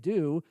 and if they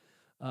do,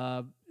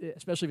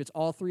 especially if it's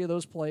all three of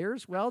those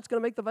players, well, it's going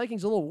to make the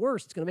Vikings a little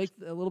worse. It's going to make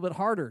it a little bit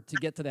harder to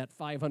get to that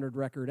 500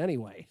 record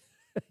anyway,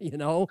 you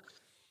know?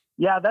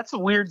 Yeah, that's a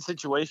weird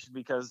situation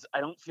because I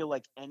don't feel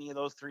like any of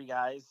those three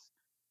guys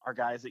are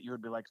guys that you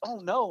would be like, oh,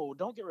 no,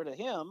 don't get rid of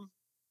him.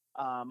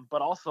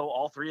 But also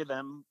all three of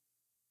them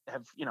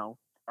have,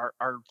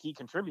 are key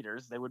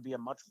contributors. They would be a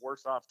much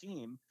worse off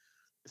team,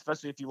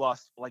 especially if you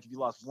lost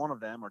one of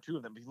them or two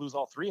of them. If you lose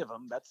all three of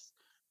them, that's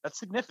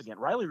significant.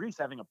 Riley Reese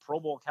having a Pro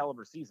Bowl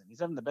caliber season.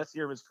 He's having the best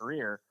year of his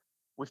career.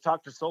 We've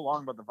talked for so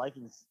long about the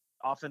Vikings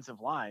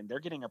offensive line. They're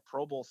getting a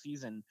Pro Bowl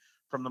season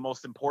from the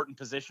most important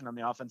position on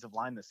the offensive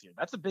line this year.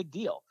 That's a big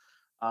deal.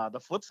 The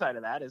flip side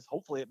of that is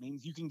hopefully it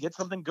means you can get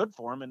something good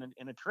for him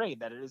in a trade,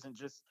 that it isn't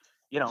just,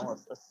 a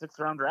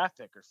sixth-round draft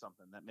pick or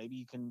something, that maybe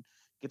you can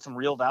get some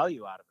real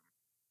value out of him.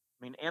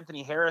 I mean,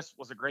 Anthony Harris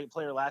was a great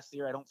player last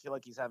year. I don't feel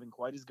like he's having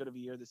quite as good of a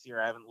year this year.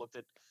 I haven't looked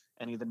at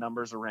any of the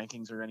numbers or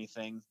rankings or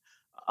anything.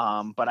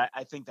 But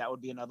I think that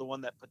would be another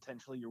one that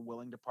potentially you're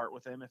willing to part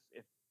with him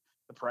if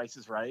the price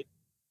is right.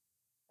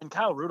 And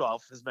Kyle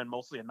Rudolph has been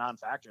mostly a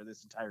non-factor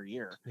this entire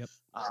year. Yep.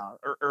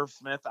 Irv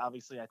Smith,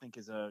 obviously, I think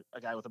is a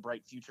guy with a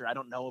bright future. I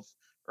don't know if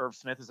Irv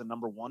Smith is a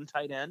number one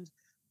tight end,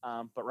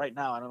 but right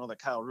now I don't know that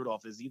Kyle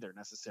Rudolph is either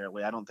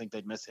necessarily. I don't think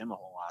they'd miss him a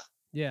whole lot.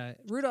 Yeah,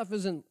 Rudolph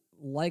isn't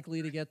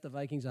likely to get the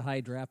Vikings a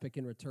high draft pick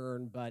in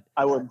return, but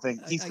I wouldn't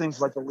think he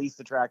seems like the least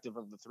attractive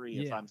of the three.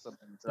 Yeah. If I'm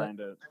something trying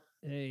to.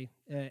 Hey,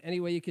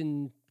 anyway, you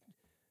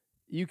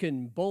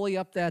can bully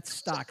up that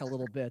stock a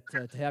little bit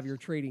to have your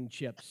trading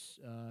chips.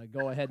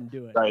 Go ahead and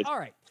do it. Right. All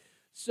right.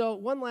 So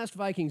one last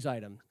Vikings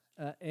item,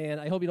 and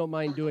I hope you don't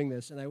mind doing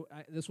this. And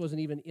this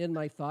wasn't even in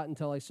my thought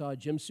until I saw a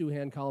Jim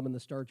Souhan column in the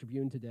Star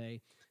Tribune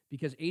today,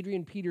 because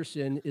Adrian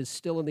Peterson is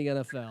still in the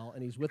NFL,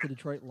 and he's with the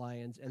Detroit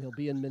Lions, and he'll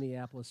be in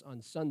Minneapolis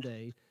on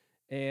Sunday.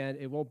 And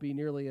it won't be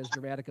nearly as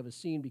dramatic of a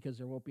scene because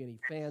there won't be any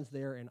fans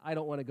there. And I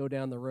don't want to go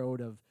down the road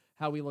of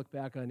how we look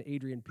back on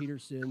Adrian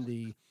Peterson,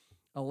 the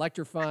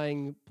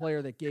electrifying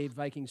player that gave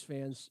Vikings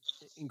fans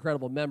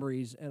incredible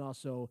memories, and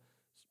also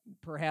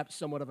perhaps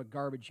somewhat of a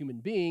garbage human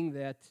being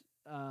that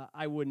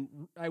I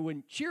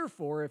wouldn't cheer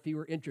for if he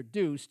were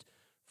introduced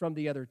from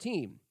the other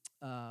team.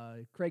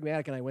 Craig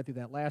Maddock and I went through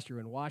that last year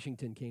when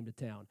Washington came to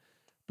town.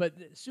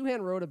 But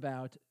Souhan wrote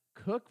about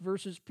Cook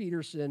versus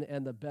Peterson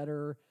and the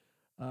better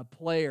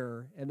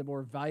player and the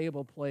more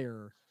valuable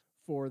player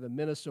for the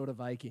Minnesota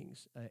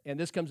Vikings. And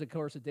this comes, of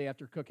course, a day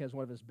after Cook has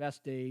one of his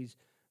best days,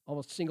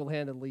 almost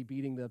single-handedly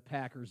beating the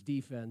Packers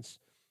defense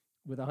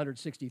with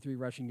 163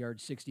 rushing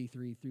yards,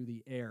 63 through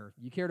the air.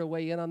 You care to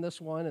weigh in on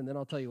this one? And then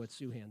I'll tell you what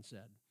Souhan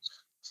said.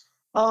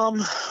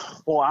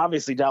 Well,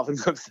 obviously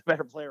Dalvin Cook's the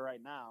better player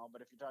right now,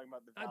 but if you're talking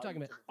about I'm talking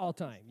about all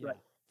time, yeah. Right.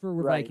 For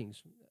Right.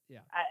 Vikings. Yeah.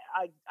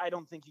 I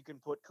don't think you can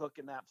put Cook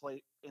in that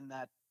play in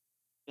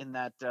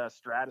that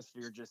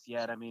stratosphere just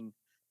yet. I mean,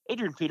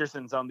 Adrian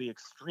Peterson's on the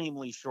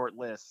extremely short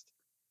list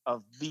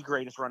of the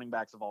greatest running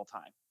backs of all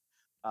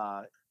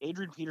time.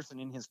 Adrian Peterson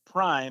in his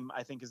prime,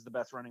 I think, is the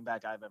best running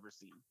back I've ever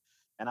seen.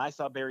 And I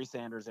saw Barry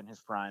Sanders in his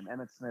prime,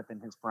 Emmitt Smith in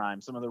his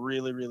prime, some of the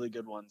really, really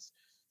good ones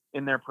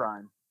in their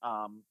prime.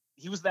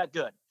 He was that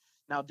good.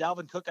 Now,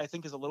 Dalvin Cook, I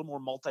think, is a little more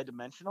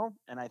multidimensional,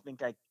 and I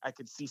think I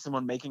could see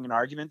someone making an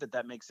argument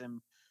that makes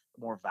him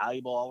a more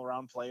valuable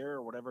all-around player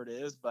or whatever it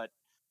is, but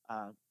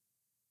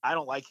I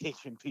don't like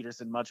Adrian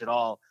Peterson much at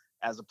all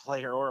as a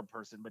player or a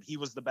person, but he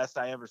was the best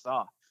I ever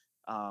saw.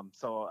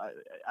 So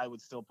I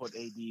would still put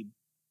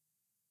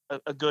AD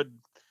a good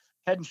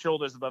head and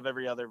shoulders above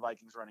every other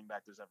Vikings running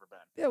back there's ever been.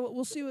 Yeah,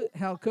 we'll see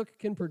how Cook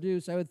can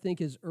produce. I would think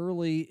his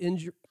early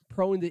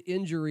prone to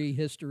injury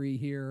history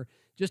here,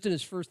 just in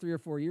his first 3 or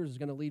 4 years, is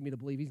going to lead me to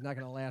believe he's not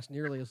going to last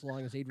nearly as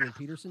long as Adrian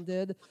Peterson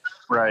did.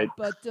 Right.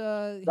 But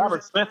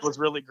Robert Smith was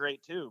really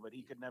great too, but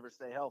he could never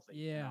stay healthy.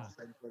 Yeah.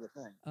 Same sort of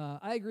thing.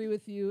 I agree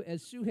with you.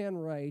 As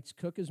Souhan writes,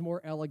 Cook is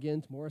more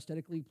elegant, more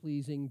aesthetically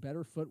pleasing,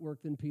 better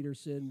footwork than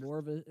Peterson, more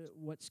of a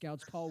what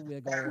scouts call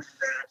wiggle.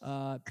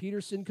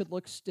 Peterson could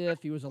look stiff.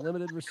 He was a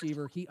limited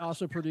receiver. He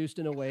also produced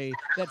in a way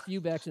that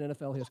few backs in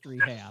NFL history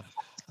have.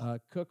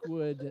 Cook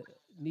would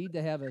need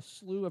to have a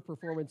slew of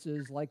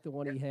performances like the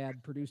one he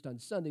had produced on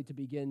Sunday to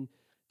begin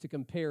to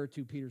compare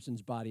to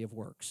Peterson's body of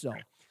work. So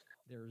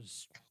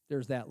there's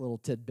that little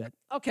tidbit.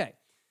 Okay.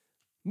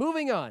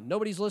 Moving on.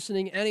 Nobody's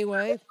listening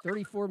anyway.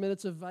 34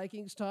 minutes of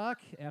Vikings talk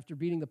after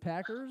beating the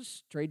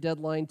Packers. Trade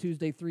deadline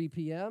Tuesday, 3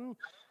 p.m.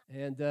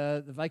 And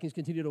the Vikings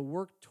continue to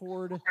work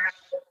toward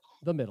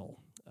the middle.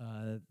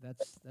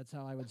 That's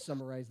how I would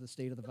summarize the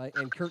state of the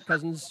Vikings. And Kirk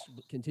Cousins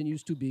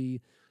continues to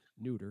be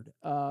neutered.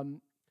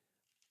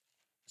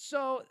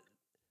 So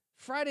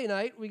Friday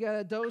night, we got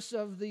a dose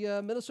of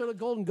the Minnesota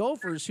Golden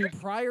Gophers, who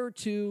prior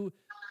to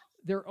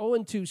their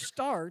 0-2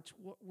 start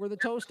were the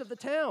toast of the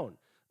town.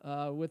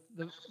 with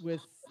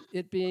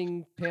it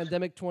being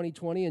pandemic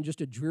 2020 and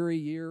just a dreary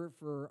year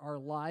for our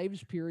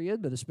lives,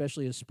 period, but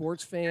especially as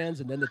sports fans.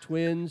 And then the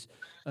Twins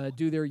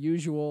do their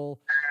usual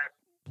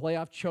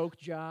playoff choke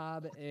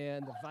job,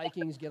 and the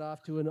Vikings get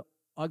off to an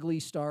ugly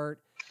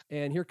start.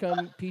 And here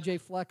come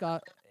PJ Fleck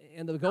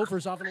and the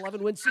Gophers off an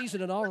 11-win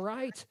season. And all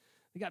right,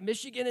 they got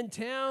Michigan in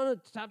town, a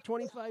top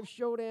 25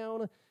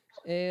 showdown,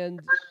 and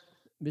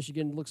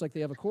Michigan looks like they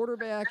have a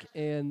quarterback,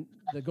 and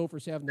the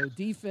Gophers have no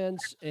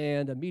defense.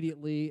 And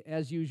immediately,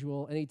 as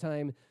usual,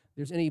 anytime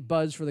there's any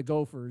buzz for the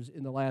Gophers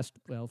in the last,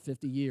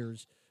 50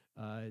 years,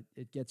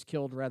 it gets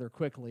killed rather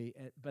quickly.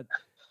 But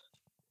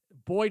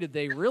boy, did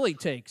they really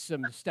take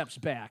some steps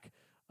back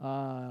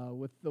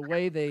with the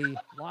way they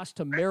lost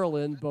to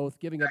Maryland, both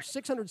giving up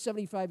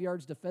 675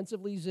 yards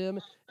defensively, Zim,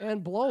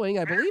 and blowing,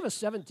 I believe, a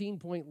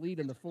 17-point lead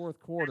in the fourth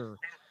quarter.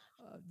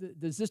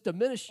 Does this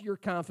diminish your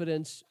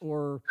confidence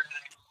or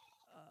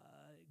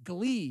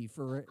glee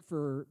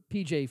for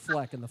PJ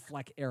Fleck in the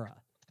Fleck era?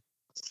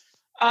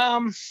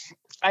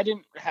 I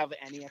didn't have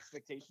any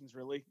expectations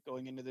really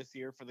going into this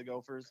year for the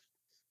Gophers.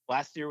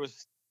 Last year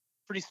was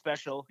pretty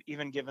special,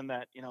 even given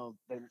that, they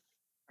kind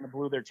of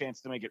blew their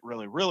chance to make it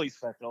really, really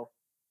special.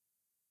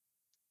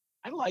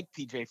 I like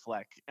PJ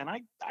Fleck, and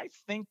I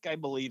think I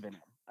believe in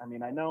him. I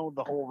mean, I know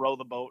the whole row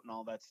the boat and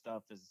all that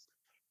stuff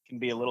can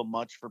be a little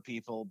much for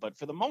people, but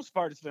for the most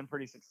part, it's been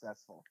pretty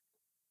successful.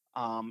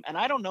 And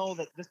I don't know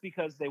that just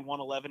because they won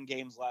 11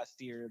 games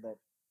last year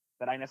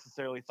that I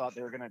necessarily thought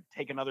they were going to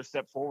take another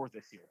step forward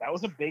this year. That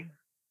was a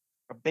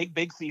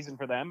big season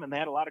for them, and they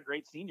had a lot of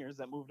great seniors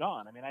that moved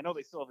on. I mean, I know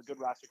they still have a good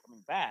roster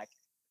coming back,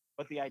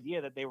 but the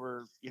idea that they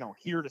were,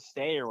 here to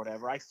stay or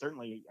whatever, I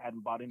certainly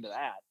hadn't bought into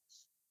that.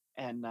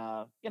 And,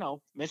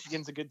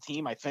 Michigan's a good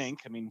team, I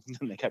think. I mean,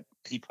 they got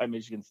beat by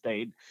Michigan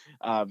State.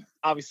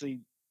 Obviously,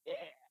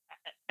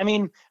 I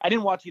mean, I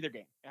didn't watch either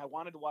game. I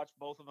wanted to watch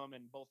both of them,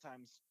 and both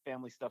times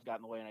family stuff got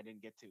in the way and I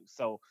didn't get to.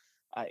 So,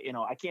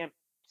 I can't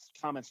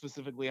comment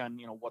specifically on,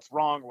 what's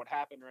wrong or what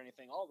happened or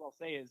anything. All I'll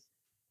say is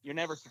you're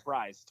never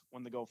surprised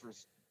when the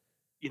Gophers,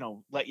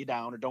 let you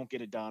down or don't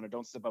get it done or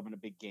don't step up in a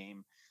big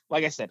game.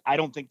 Like I said, I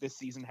don't think this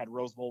season had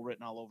Rose Bowl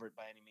written all over it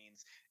by any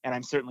means. And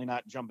I'm certainly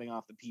not jumping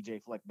off the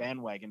PJ Fleck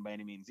bandwagon by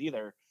any means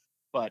either.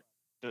 But,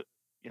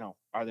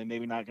 are they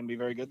maybe not going to be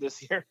very good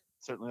this year?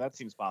 Certainly that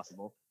seems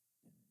possible.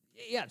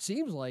 Yeah, it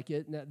seems like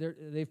it. Now,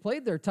 they've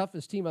played their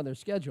toughest team on their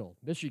schedule,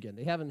 Michigan.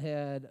 They haven't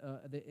had,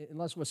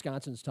 unless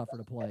Wisconsin's tougher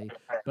to play.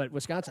 But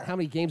Wisconsin, how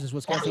many games is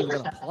Wisconsin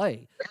going to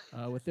play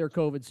with their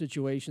COVID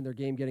situation, their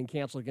game getting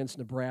canceled against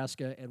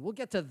Nebraska? And we'll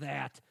get to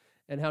that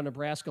and how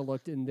Nebraska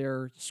looked in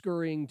their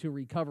scurrying to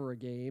recover a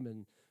game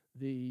and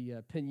the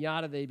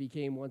piñata they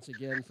became once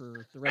again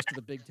for the rest of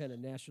the Big Ten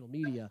and national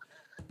media.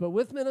 But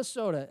with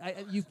Minnesota,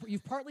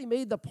 you've partly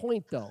made the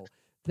point, though,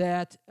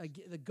 that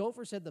the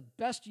Gophers had the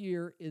best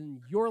year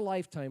in your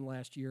lifetime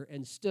last year,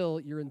 and still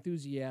your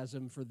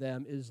enthusiasm for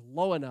them is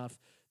low enough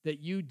that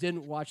you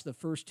didn't watch the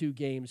first two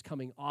games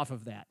coming off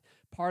of that.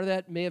 Part of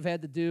that may have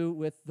had to do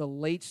with the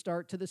late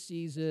start to the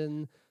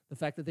season, the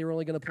fact that they were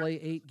only going to play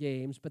 8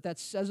 games, but that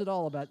says it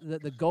all about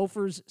the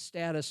Gophers'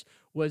 status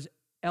was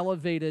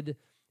elevated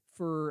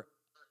for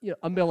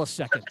a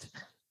millisecond.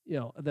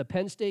 The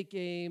Penn State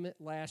game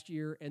last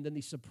year and then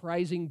the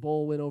surprising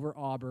bowl win over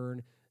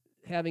Auburn,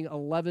 having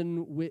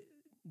the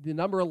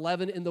number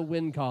 11 in the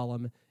win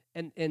column,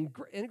 and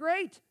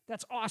great.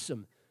 That's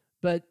awesome.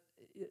 But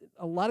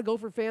a lot of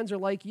Gopher fans are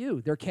like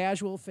you. They're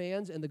casual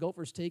fans, and the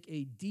Gophers take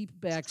a deep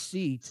back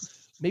seat,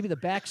 maybe the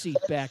back seat,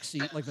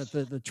 like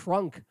the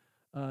trunk,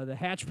 the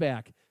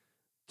hatchback,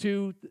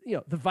 to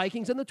the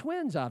Vikings and the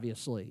Twins,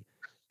 obviously.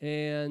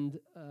 And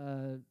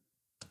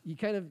you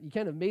kind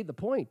of made the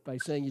point by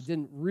saying you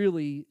didn't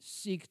really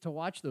seek to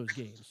watch those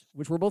games,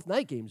 which were both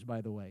night games,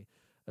 by the way.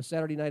 A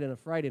Saturday night and a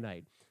Friday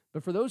night.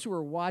 But for those who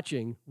are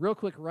watching, real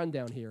quick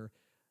rundown here.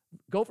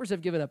 Gophers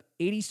have given up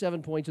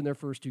 87 points in their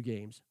first 2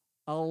 games,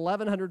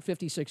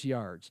 1,156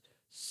 yards,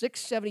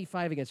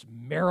 675 against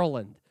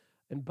Maryland.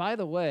 And by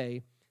the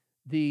way,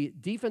 the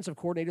defensive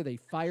coordinator they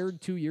fired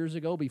 2 years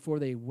ago before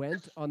they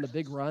went on the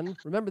big run.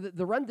 Remember,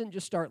 the run didn't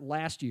just start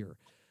last year.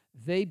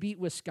 They beat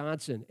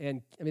Wisconsin,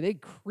 and they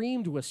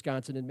creamed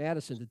Wisconsin in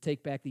Madison to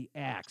take back the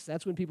axe.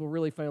 That's when people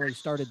really finally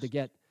started to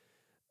get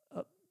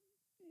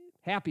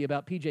happy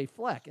about PJ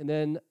Fleck. And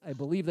then I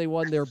believe they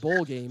won their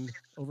bowl game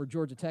over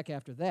Georgia Tech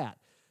after that.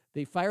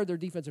 They fired their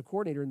defensive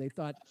coordinator, and they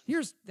thought,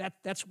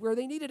 that's where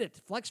they needed it.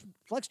 Fleck's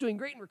doing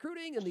great in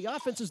recruiting, and the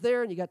offense is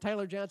there, and you got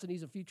Tyler Johnson.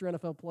 He's a future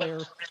NFL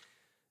player.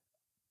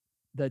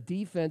 The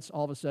defense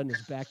all of a sudden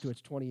is back to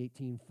its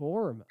 2018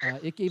 form.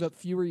 It gave up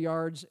fewer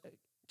yards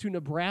to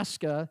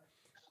Nebraska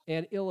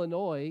and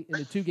Illinois in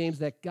the 2 games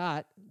that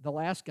got the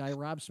last guy,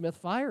 Rob Smith,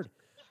 fired.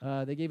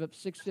 They gave up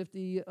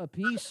 650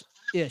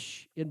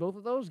 apiece-ish in both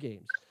of those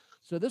games.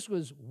 So this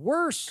was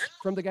worse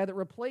from the guy that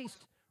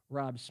replaced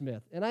Rob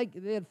Smith. And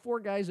they had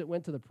 4 guys that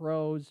went to the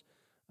pros,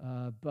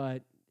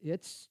 but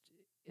it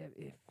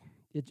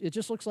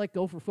just looks like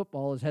Gopher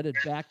football is headed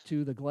back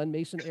to the Glenn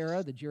Mason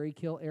era, the Jerry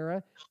Kill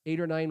era,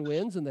 8 or 9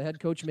 wins, and the head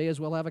coach may as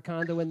well have a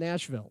condo in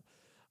Nashville.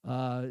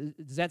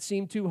 Does that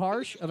seem too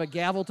harsh of a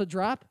gavel to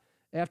drop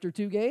after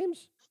 2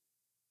 games?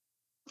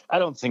 I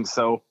don't think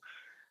so.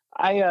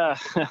 I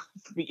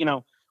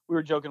we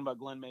were joking about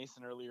Glenn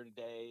Mason earlier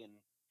today,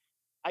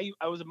 and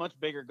I was a much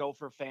bigger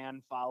Gopher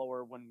fan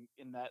follower when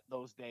in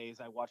those days.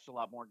 I watched a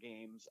lot more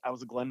games. I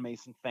was a Glenn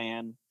Mason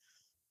fan.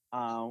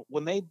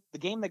 When the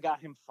game that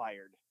got him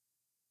fired,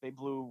 they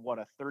blew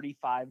a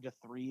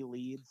 35-3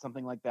 lead,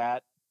 something like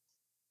that,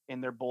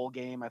 in their bowl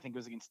game. I think it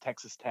was against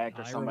Texas Tech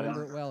or somebody. I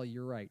remember it well.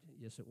 You're right.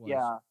 Yes, it was.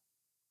 Yeah,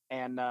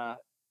 and I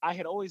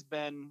had always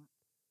been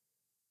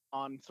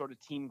on sort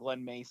of team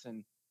Glenn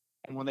Mason.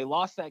 And when they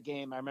lost that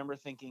game, I remember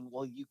thinking,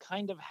 well, you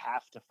kind of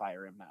have to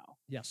fire him now.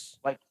 Yes.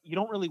 Like, you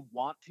don't really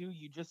want to,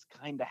 you just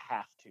kind of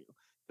have to,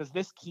 because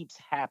this keeps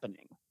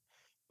happening.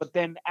 But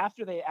then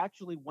after they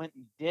actually went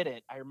and did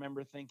it, I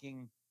remember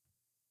thinking,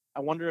 I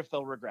wonder if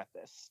they'll regret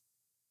this.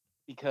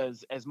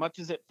 Because as much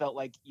as it felt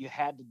like you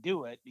had to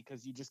do it,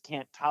 because you just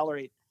can't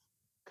tolerate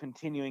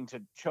continuing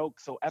to choke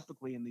so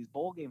epically in these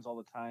bowl games all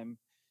the time,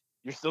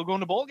 you're still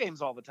going to bowl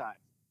games all the time.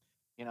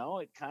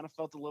 It kind of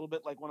felt a little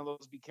bit like one of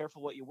those be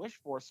careful what you wish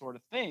for sort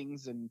of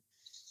things. And,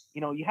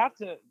 you have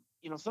to,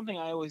 something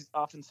I always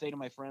often say to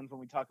my friends when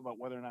we talk about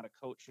whether or not a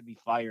coach should be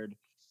fired,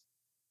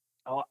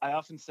 I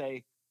often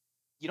say,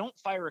 you don't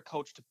fire a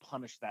coach to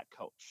punish that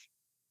coach.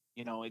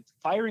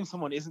 Firing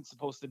someone isn't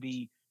supposed to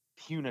be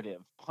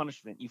punitive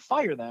punishment. You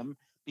fire them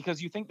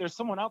because you think there's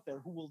someone out there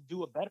who will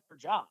do a better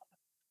job.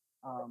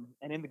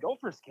 And in the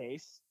Gophers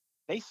case,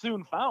 they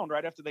soon found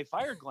right after they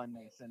fired Glenn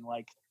Mason,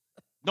 like,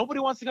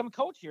 nobody wants to come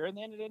coach here, and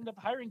then it ended up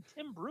hiring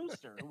Tim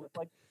Brewster, who was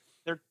like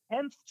their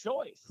 10th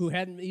choice. Who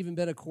hadn't even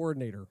been a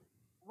coordinator.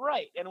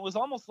 Right, and it was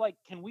almost like,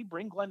 can we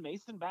bring Glenn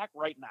Mason back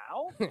right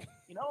now?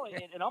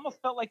 It almost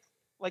felt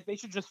like they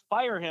should just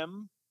fire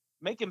him,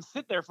 make him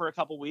sit there for a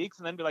couple weeks,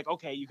 and then be like,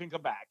 okay, you can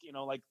come back.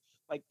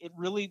 Like it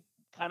really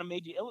kind of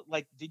made you ill.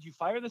 Like, did you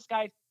fire this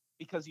guy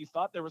because you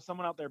thought there was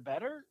someone out there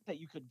better that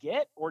you could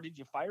get, or did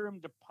you fire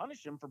him to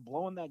punish him for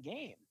blowing that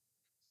game?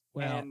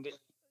 Well, and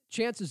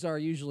chances are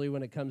usually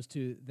when it comes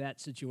to that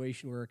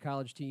situation where a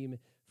college team,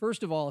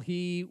 first of all,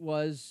 he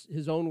was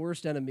his own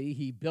worst enemy.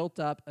 He built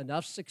up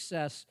enough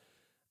success,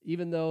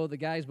 even though the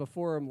guys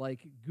before him,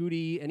 like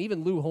Goody and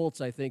even Lou Holtz,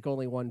 I think,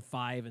 only won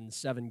 5 and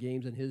 7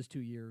 games in his 2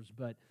 years.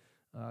 But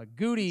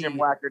Goody, Jim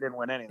Wacker didn't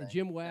win anything.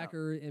 Jim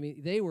Wacker,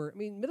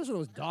 yeah. Minnesota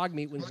was dog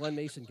meat when Glenn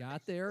Mason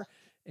got there.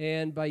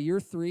 And by year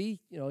 3,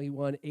 he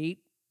won 8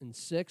 and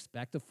 6,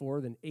 back to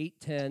 4, then 8,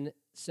 10,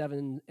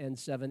 7 and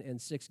 7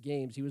 and 6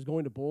 games. He was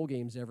going to bowl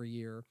games every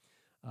year.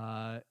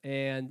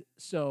 And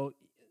so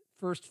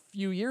first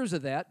few years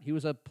of that, he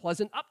was a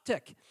pleasant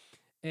uptick.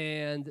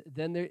 And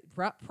then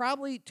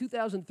probably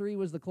 2003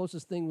 was the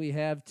closest thing we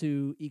have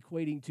to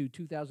equating to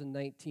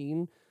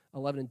 2019,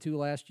 11-2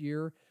 last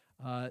year.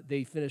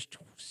 They finished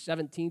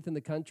 17th in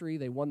the country.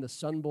 They won the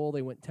Sun Bowl.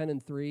 They went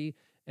 10-3.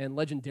 And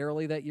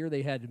legendarily that year,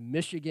 they had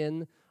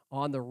Michigan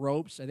on the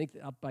ropes, I think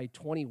up by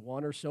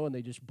 21 or so, and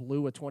they just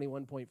blew a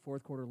 21-point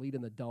fourth quarter lead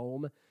in the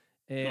Dome.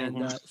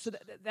 And so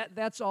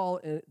that's all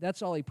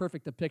a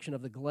perfect depiction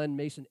of the Glenn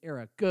Mason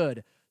era.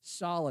 Good,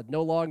 solid,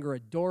 no longer a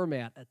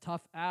doormat, a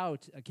tough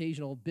out,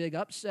 occasional big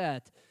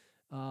upset,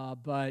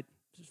 but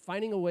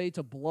finding a way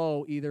to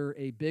blow either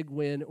a big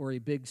win or a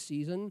big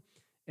season.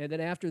 And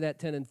then after that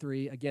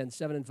 10-3, again,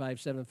 7-5,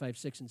 7-5,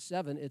 6 and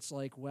 7, it's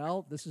like,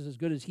 well, this is as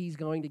good as he's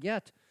going to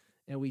get.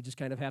 And we just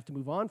kind of have to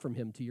move on from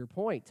him, to your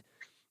point.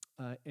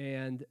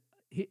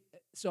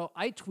 So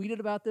I tweeted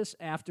about this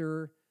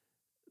after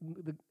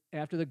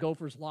the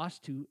Gophers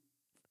lost to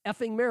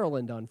effing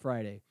Maryland on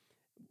Friday,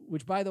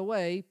 which, by the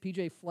way,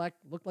 P.J. Fleck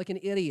looked like an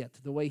idiot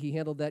the way he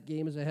handled that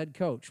game as a head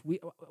coach.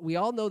 We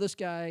all know this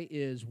guy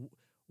is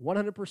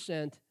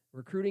 100%.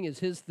 Recruiting is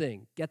his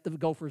thing. Get the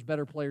Gophers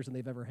better players than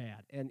they've ever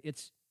had, and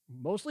it's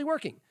mostly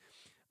working.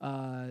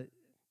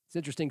 It's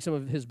interesting, some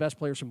of his best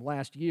players from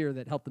last year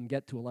that helped them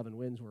get to 11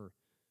 wins were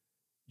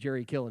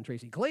Jerry Kill and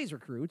Tracy Clay's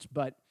recruits,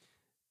 but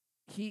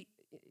he's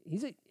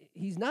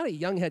not a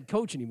young head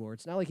coach anymore.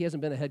 It's not like he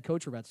hasn't been a head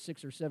coach for about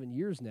 6 or 7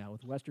 years now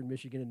with Western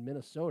Michigan and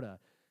Minnesota.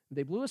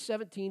 They blew a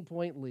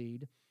 17-point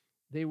lead.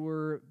 They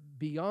were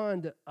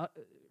beyond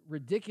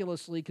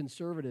ridiculously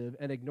conservative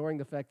and ignoring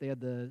the fact they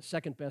had the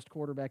second-best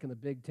quarterback in the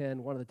Big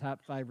Ten, one of the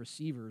top 5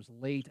 receivers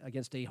late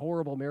against a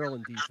horrible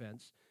Maryland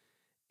defense.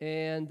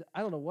 And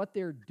I don't know what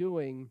they're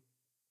doing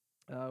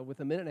with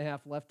a minute and a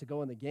half left to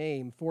go in the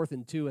game, 4th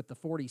and 2 at the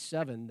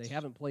 47. They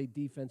haven't played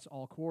defense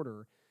all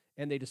quarter,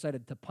 and they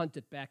decided to punt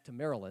it back to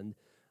Maryland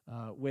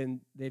when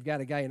they've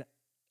got a guy in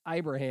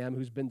Ibrahim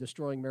who's been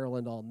destroying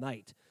Maryland all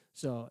night.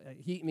 So,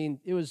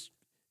 it was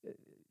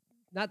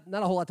not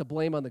a whole lot to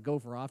blame on the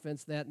Gopher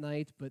offense that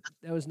night, but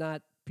that was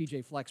not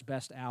P.J. Fleck's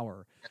best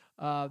hour.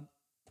 I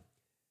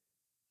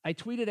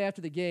tweeted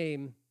after the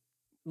game,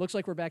 looks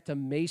like we're back to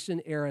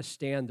Mason-era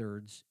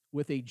standards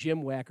with a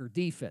Jim Wacker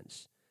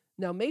defense.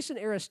 Now,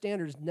 Mason-era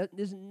standards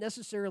isn't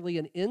necessarily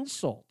an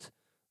insult.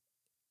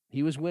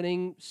 He was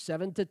winning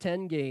 7 to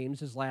 10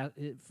 games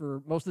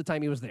for most of the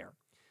time he was there,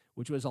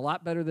 which was a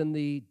lot better than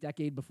the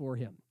decade before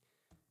him.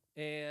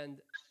 And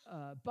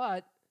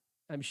but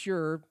I'm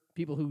sure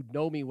people who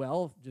know me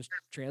well just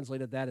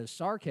translated that as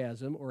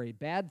sarcasm or a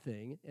bad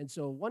thing. And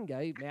so one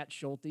guy, Matt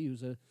Schulte,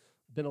 who's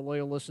been a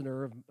loyal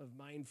listener of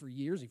mine for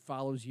years, he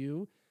follows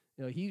you.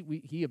 You know,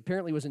 he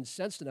apparently was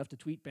incensed enough to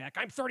tweet back,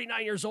 "I'm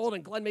 39 years old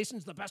and Glenn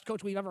Mason's the best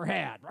coach we've ever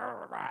had."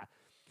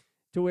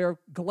 To where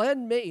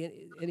Glenn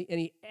Mason, and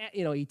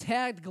he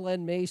tagged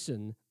Glenn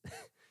Mason.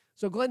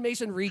 So Glenn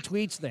Mason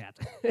retweets that.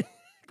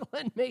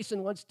 Glenn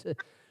Mason wants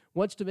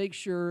to make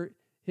sure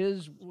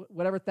his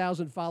whatever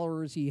 1,000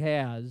 followers he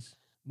has,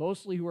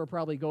 mostly who are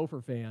probably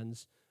Gopher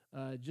fans,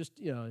 just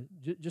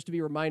to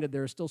be reminded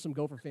there are still some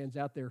Gopher fans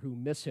out there who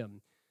miss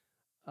him.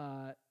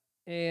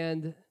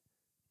 And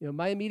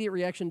my immediate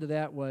reaction to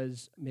that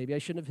was maybe I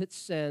shouldn't have hit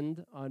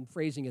send on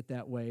phrasing it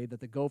that way, that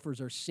the Gophers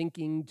are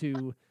sinking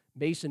to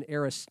Mason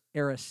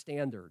era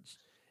standards.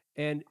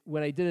 And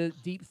when I did a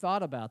deep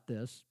thought about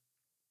this,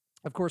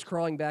 of course,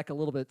 crawling back a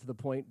little bit to the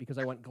point because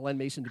I want Glenn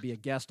Mason to be a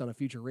guest on a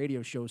future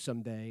radio show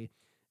someday,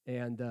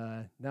 and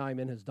now I'm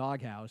in his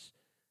doghouse.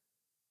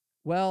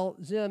 Well,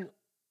 Zim,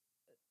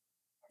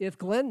 if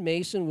Glenn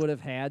Mason would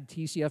have had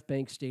TCF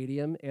Bank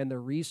Stadium and the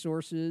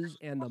resources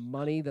and the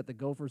money that the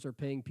Gophers are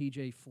paying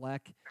PJ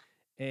Fleck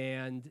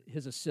and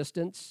his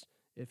assistants,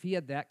 if he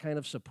had that kind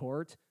of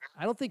support,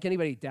 I don't think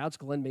anybody doubts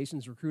Glenn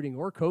Mason's recruiting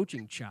or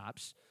coaching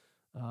chops.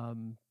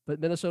 But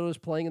Minnesota was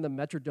playing in the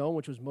Metrodome,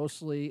 which was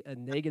mostly a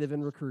negative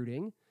in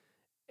recruiting.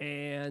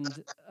 And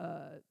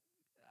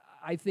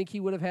I think he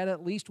would have had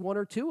at least one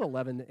or two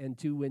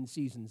 11-2 win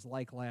seasons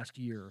like last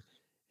year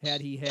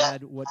had he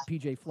had what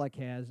PJ Fleck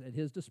has at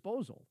his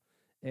disposal.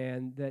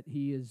 And that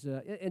he is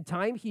and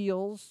time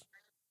heals.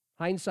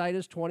 Hindsight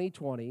is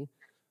 20/20.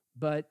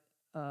 But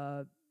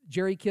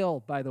Jerry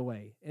Kill, by the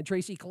way, and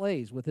Tracy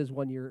Claeys with his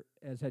 1 year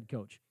as head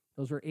coach.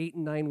 Those were 8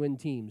 and 9 win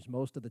teams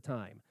most of the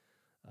time.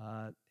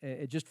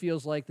 It just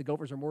feels like the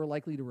Gophers are more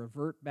likely to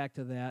revert back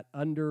to that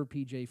under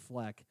PJ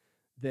Fleck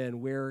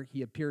than where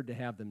he appeared to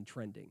have them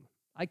trending.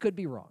 I could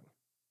be wrong.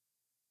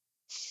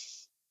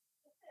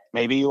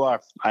 Maybe you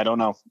are. I don't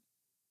know.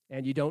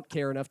 And you don't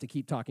care enough to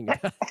keep talking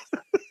about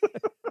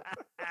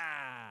it.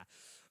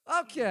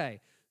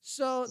 Okay.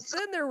 So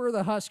then there were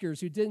the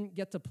Huskers who didn't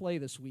get to play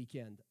this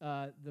weekend.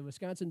 The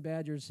Wisconsin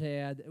Badgers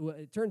had,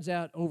 it turns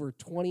out, over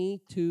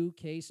 22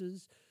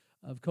 cases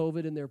of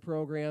COVID in their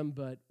program,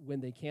 but when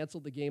they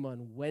canceled the game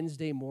on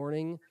Wednesday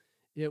morning,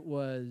 it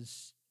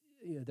was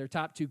their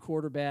top 2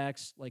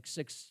 quarterbacks, like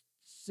six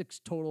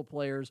total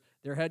players,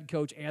 their head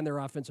coach and their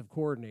offensive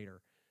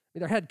coordinator. I mean,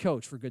 their head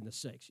coach, for goodness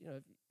sakes.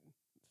 As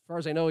far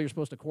as I know, you're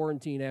supposed to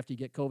quarantine after you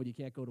get COVID. You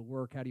can't go to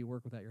work. How do you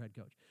work without your head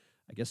coach?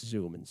 I guess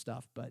Zoom and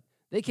stuff, but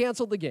they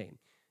canceled the game.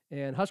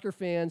 And Husker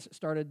fans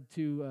started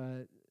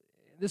to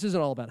this isn't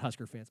all about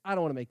Husker fans. I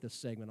don't want to make this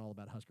segment all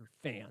about Husker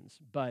fans,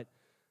 but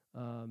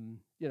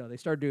they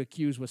started to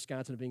accuse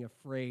Wisconsin of being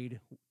afraid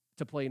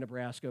to play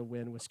Nebraska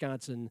when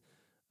Wisconsin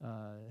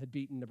had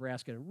beaten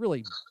Nebraska and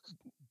really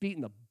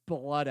beaten the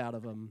blood out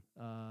of them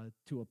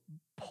to a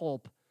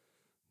pulp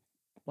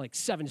like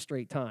 7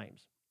 straight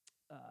times.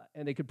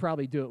 And they could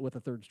probably do it with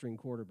a third-string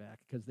quarterback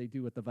because they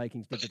do what the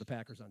Vikings did to the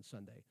Packers on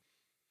Sunday.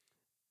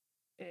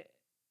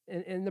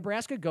 And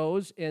Nebraska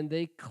goes, and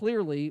they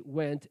clearly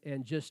went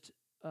and just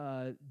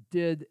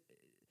did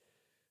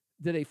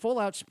a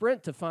full-out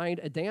sprint to find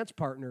a dance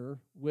partner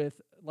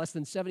with less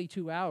than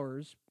 72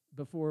 hours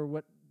before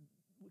what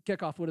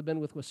kickoff would have been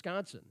with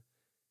Wisconsin.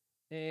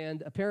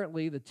 And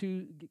apparently the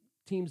 2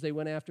 teams they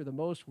went after the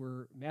most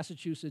were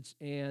Massachusetts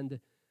and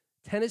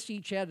Tennessee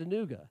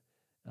Chattanooga.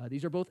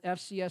 These are both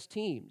FCS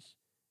teams.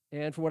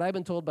 And from what I've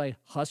been told by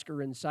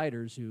Husker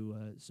insiders who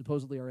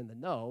supposedly are in the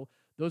know,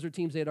 those are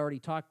teams they had already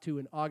talked to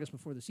in August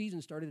before the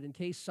season started in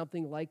case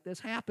something like this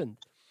happened.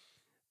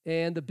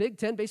 And the Big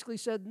Ten basically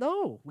said,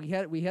 no, we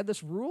had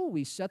this rule.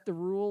 We set the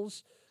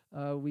rules.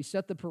 We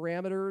set the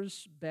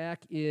parameters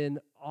back in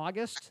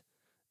August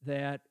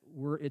that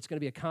it's going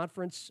to be a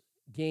conference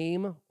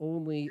game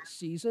only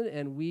season,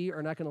 and we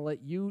are not going to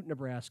let you,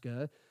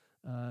 Nebraska,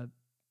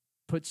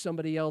 put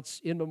somebody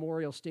else in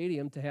Memorial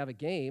Stadium to have a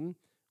game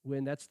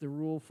when that's the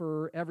rule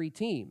for every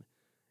team.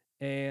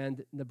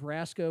 And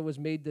Nebraska was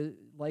made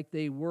like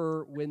they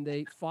were when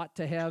they fought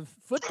to have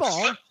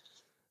football.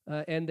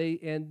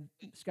 And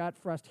Scott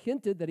Frost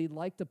hinted that he'd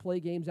like to play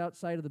games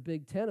outside of the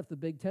Big Ten if the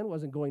Big Ten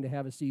wasn't going to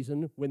have a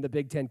season. When the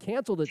Big Ten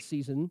canceled its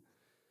season,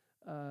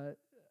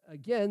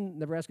 again,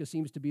 Nebraska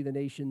seems to be the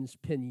nation's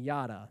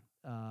piñata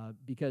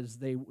because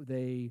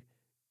they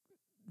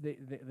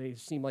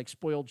seem like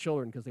spoiled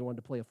children because they wanted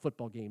to play a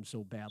football game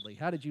so badly.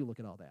 How did you look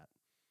at all that?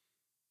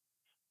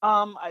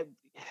 I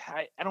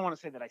don't want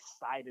to say that I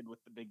sided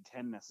with the Big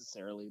Ten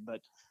necessarily,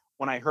 but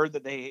when I heard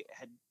that they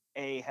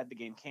had the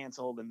game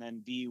canceled and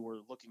then B were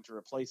looking to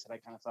replace it, I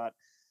kind of thought,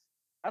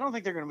 I don't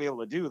think they're going to be able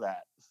to do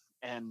that.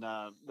 And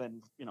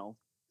then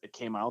it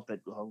came out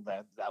that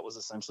that was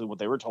essentially what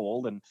they were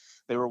told, and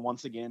they were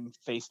once again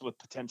faced with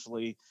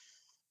potentially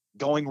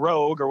going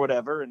rogue or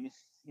whatever, and it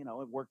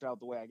worked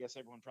out the way I guess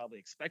everyone probably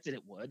expected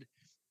it would.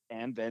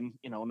 And then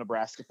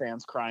Nebraska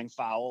fans crying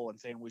foul and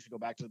saying we should go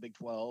back to the Big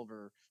 12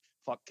 or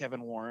fuck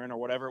Kevin Warren or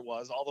whatever it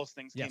was. All those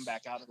things Yes. came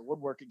back out of the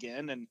woodwork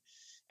again,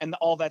 and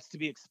all that's to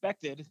be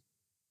expected.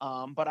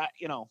 But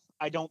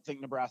I don't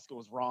think Nebraska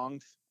was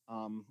wronged.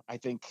 I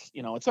think,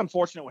 it's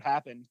unfortunate what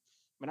happened.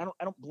 I mean,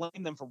 I don't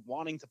blame them for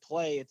wanting to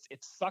play.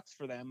 It sucks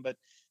for them, but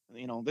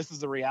this is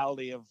the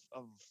reality of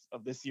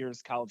this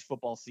year's college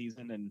football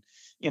season. And,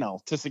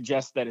 to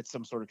suggest that it's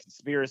some sort of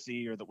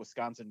conspiracy or that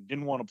Wisconsin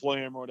didn't want to play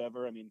him or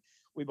whatever. I mean,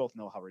 we both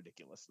know how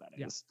ridiculous that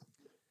is.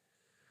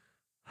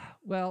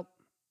 Well,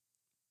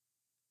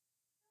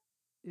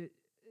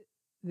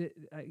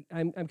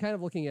 I'm kind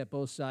of looking at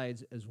both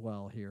sides as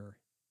well here.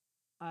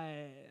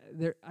 I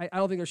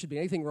don't think there should be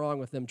anything wrong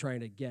with them trying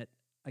to get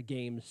a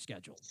game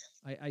scheduled.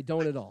 I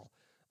don't at all.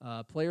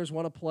 Players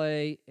want to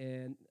play,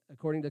 and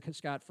according to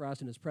Scott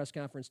Frost in his press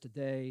conference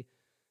today,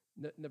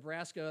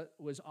 Nebraska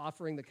was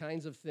offering the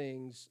kinds of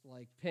things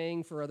like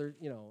paying for other,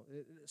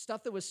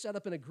 stuff that was set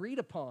up and agreed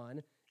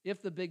upon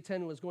if the Big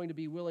Ten was going to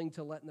be willing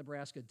to let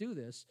Nebraska do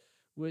this,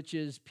 which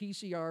is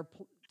PCR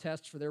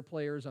tests for their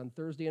players on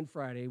Thursday and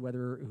Friday,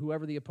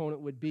 whoever the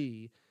opponent would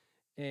be,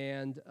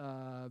 and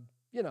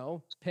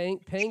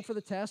paying for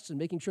the tests and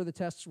making sure the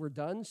tests were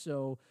done.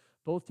 So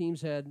both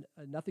teams had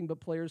nothing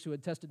but players who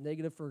had tested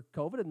negative for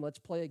COVID, and let's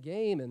play a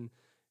game.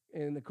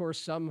 And of course,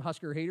 some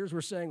Husker haters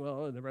were saying,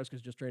 well,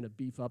 Nebraska's just trying to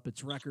beef up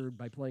its record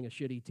by playing a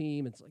shitty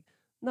team. It's like,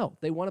 no,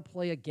 they want to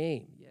play a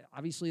game. Yeah,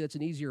 obviously, that's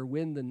an easier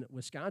win than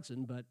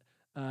Wisconsin, but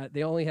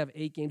they only have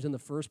 8 games in the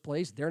first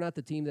place. They're not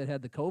the team that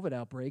had the COVID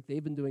outbreak.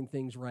 They've been doing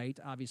things right,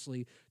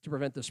 obviously, to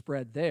prevent the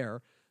spread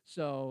there.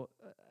 So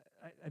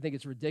I think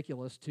it's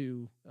ridiculous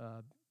to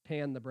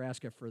pan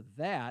Nebraska for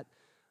that.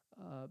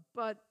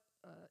 But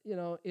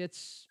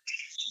it's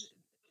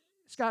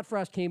Scott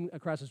Frost came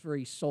across as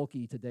very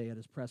sulky today at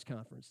his press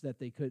conference that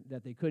they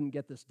couldn't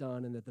get this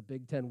done and that the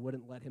Big Ten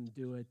wouldn't let him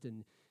do it.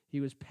 And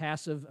he was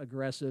passive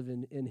aggressive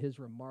in his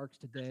remarks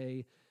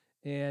today.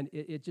 And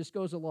it just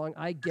goes along.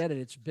 I get it.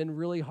 It's been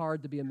really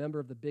hard to be a member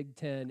of the Big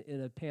Ten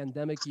in a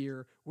pandemic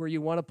year where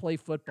you want to play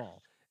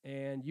football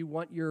and you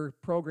want your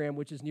program,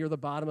 which is near the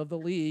bottom of the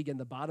league and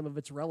the bottom of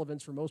its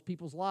relevance for most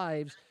people's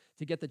lives,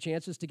 to get the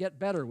chances to get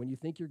better when you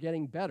think you're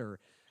getting better.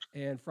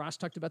 And Frost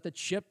talked about the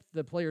chip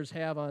the players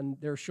have on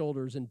their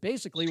shoulders. And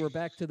basically, we're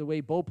back to the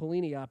way Bo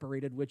Pelini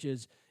operated, which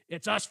is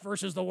it's us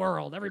versus the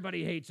world.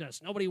 Everybody hates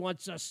us. Nobody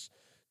wants us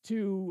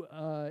to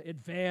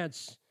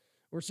advance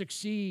or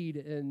succeed.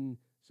 And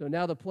so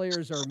now the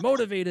players are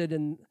motivated,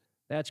 and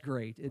that's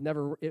great. It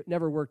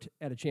never worked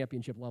at a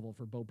championship level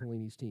for Bo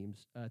Pelini's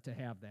teams to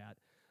have that.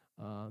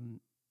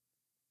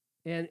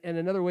 And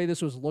another way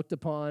this was looked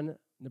upon,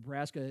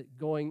 Nebraska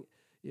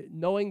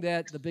knowing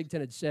that the Big Ten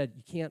had said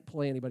you can't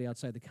play anybody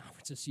outside the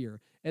conference this year,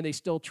 and they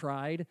still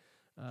tried.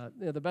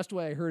 The best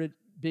way I heard it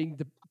being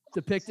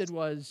depicted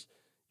was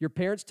your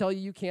parents tell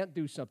you can't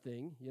do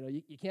something.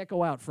 You can't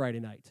go out Friday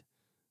night.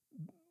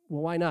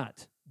 Well, why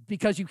not?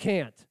 Because you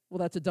can't. Well,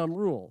 that's a dumb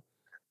rule.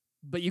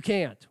 But you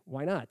can't.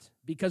 Why not?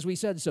 Because we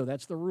said so.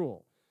 That's the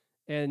rule.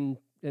 And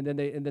then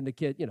the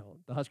kid,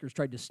 the Huskers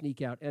tried to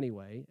sneak out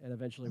anyway, and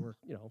eventually were,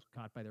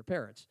 caught by their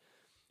parents.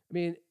 I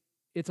mean,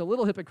 it's a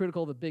little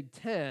hypocritical of the Big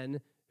Ten,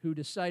 who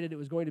decided it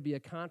was going to be a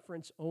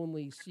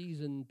conference-only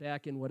season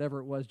back in whatever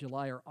it was,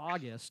 July or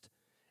August,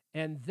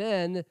 and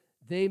then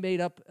they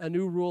made up a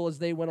new rule as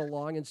they went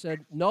along and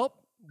said, nope,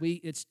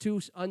 it's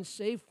too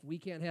unsafe. We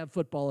can't have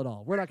football at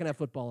all. We're not going to have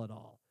football at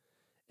all.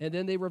 And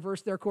then they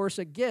reversed their course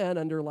again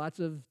under lots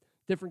of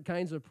different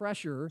kinds of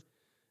pressure,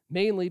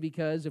 mainly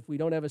because if we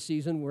don't have a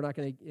season, we're not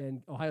going to,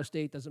 and Ohio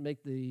State doesn't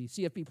make the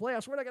CFP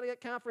playoffs, we're not going to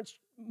get conference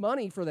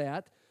money for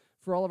that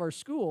for all of our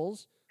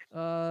schools.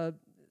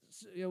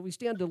 We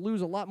stand to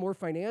lose a lot more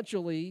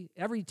financially,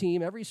 every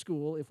team, every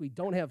school, if we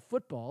don't have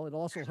football.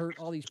 It'll also hurt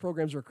all these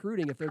programs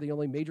recruiting if they're the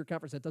only major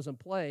conference that doesn't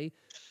play.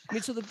 I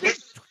mean, so the Big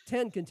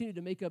Ten continued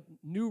to make up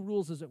new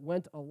rules as it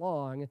went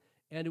along,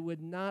 and it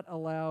would not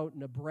allow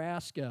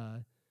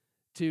Nebraska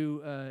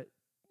to,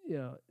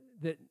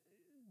 that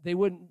they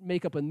wouldn't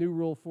make up a new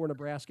rule for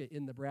Nebraska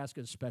in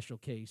Nebraska's special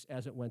case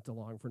as it went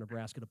along for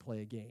Nebraska to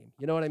play a game.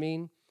 You know what I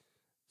mean?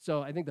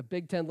 So I think the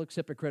Big Ten looks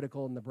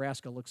hypocritical and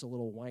Nebraska looks a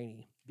little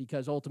whiny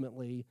because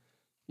ultimately,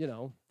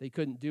 they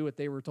couldn't do what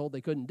they were told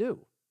they couldn't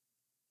do.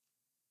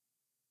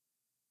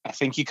 I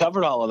think you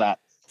covered all of that.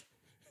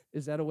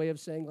 Is that a way of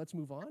saying let's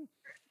move on?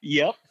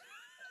 Yep.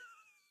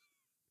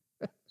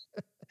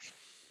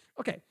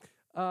 Okay.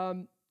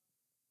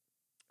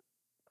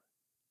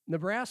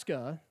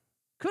 Nebraska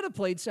could have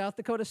played South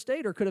Dakota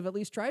State or could have at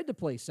least tried to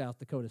play South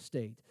Dakota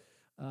State.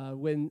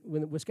 When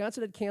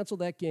Wisconsin had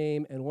canceled that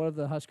game and one of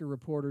the Husker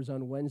reporters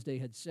on Wednesday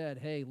had said,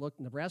 hey, look,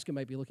 Nebraska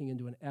might be looking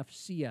into an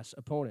FCS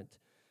opponent.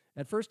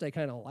 At first, I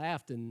kind of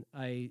laughed, and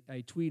I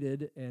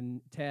tweeted and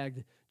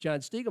tagged John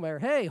Stiegelmeier,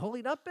 hey,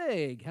 Holy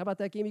Nutbag, how about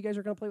that game you guys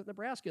are going to play with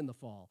Nebraska in the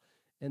fall?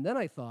 And then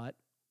I thought,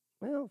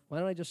 well, why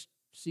don't I just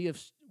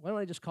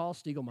call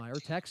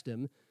Stiegelmeier, text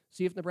him,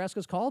 see if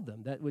Nebraska's called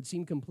them? That would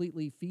seem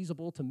completely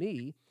feasible to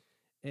me.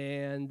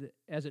 And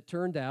as it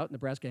turned out,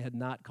 Nebraska had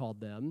not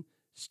called them.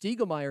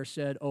 Stiegelmeier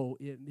said,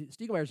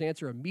 Stiegelmeier's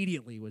answer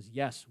immediately was,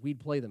 yes, we'd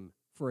play them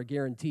for a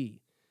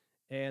guarantee.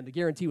 And the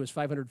guarantee was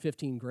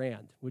 $515,000,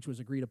 which was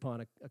agreed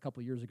upon a couple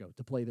of years ago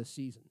to play this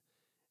season.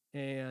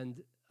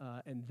 And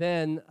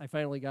then I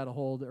finally got a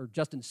hold, or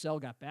Justin Sell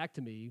got back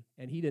to me,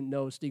 and he didn't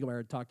know Stiegelmeier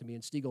had talked to me,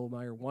 and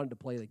Stiegelmeier wanted to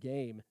play the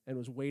game and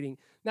was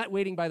not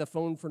waiting by the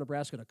phone for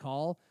Nebraska to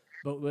call,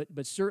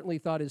 but certainly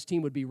thought his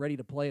team would be ready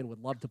to play and would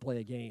love to play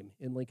a game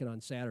in Lincoln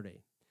on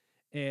Saturday.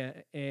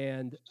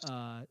 And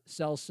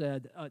Sell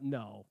said,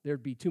 no,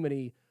 there'd be too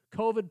many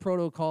COVID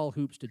protocol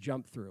hoops to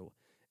jump through.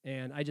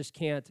 And I just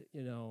can't,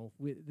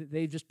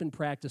 they've just been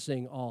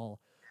practicing all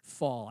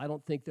fall. I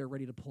don't think they're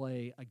ready to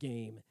play a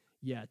game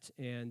yet.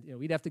 And,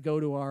 we'd have to go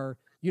to our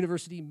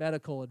university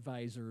medical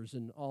advisors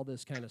and all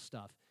this kind of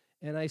stuff.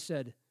 And I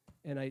said,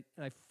 and I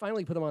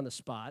finally put him on the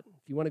spot.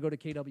 If you want to go to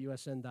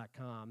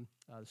kwsn.com,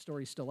 the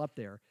story's still up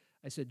there.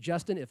 I said,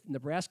 Justin, if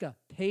Nebraska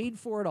paid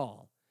for it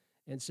all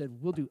and said,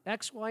 we'll do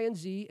X, Y, and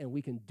Z, and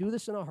we can do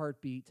this in a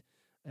heartbeat,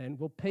 and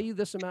we'll pay you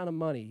this amount of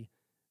money,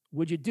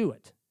 would you do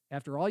it?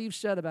 After all you've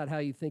said about how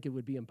you think it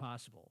would be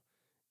impossible.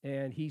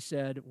 And he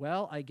said,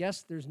 well, I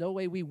guess there's no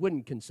way we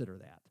wouldn't consider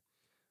that.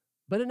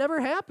 But it never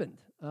happened.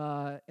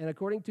 And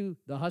according to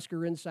the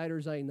Husker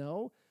insiders I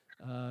know,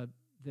 I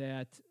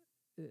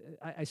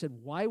said,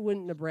 why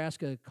wouldn't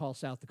Nebraska call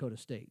South Dakota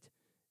State?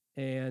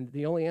 And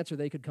the only answer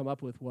they could come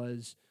up with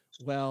was,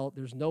 well,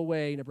 there's no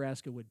way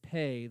Nebraska would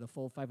pay the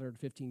full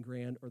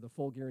 $515,000 or the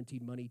full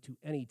guaranteed money to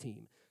any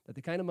team. That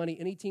the kind of money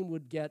any team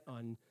would get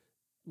on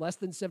less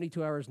than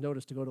 72 hours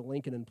notice to go to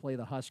Lincoln and play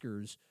the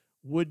Huskers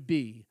would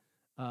be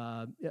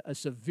a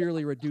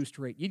severely reduced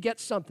rate. You'd get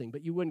something,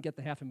 but you wouldn't get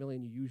the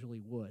 $500,000 you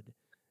usually would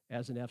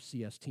as an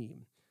FCS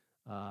team.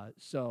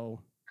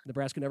 So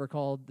Nebraska never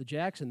called the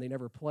Jacks, and they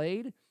never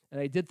played. And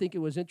I did think it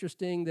was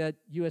interesting that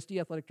USD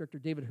Athletic Director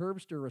David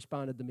Herbster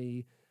responded to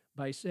me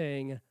by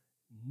saying,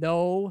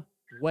 no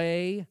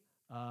way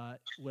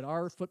would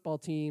our football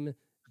team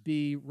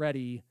be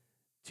ready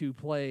to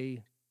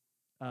play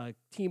a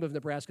team of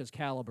Nebraska's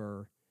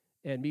caliber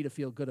and me to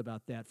feel good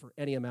about that for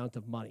any amount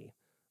of money.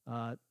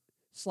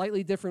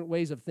 Slightly different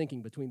ways of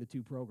thinking between the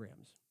two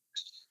programs.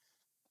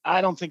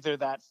 I don't think they're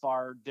that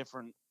far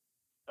different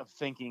of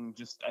thinking.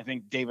 Just, I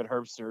think David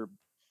Herbster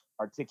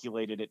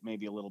articulated it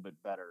maybe a little bit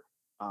better,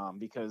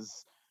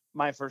 because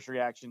my first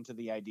reaction to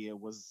the idea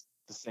was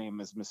the same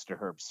as Mr.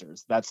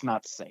 Herbster's. That's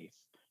not safe.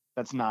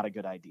 That's not a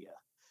good idea.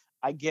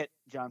 I get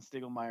John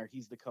Stiegelmeier.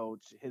 He's the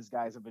coach. His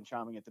guys have been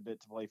chomping at the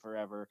bit to play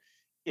forever.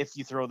 If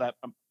you throw that,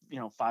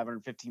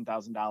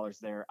 $515,000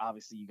 there,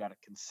 obviously you got to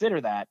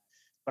consider that.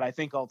 But I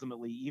think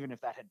ultimately, even if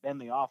that had been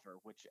the offer,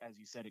 which, as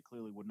you said, it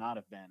clearly would not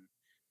have been,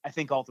 I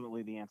think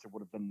ultimately the answer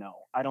would have been no.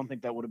 I don't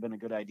think that would have been a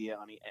good idea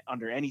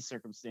under any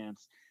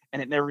circumstance.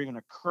 And it never even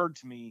occurred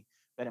to me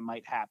that it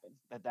might happen,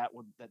 that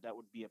would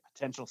be a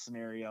potential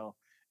scenario.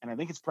 And I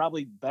think it's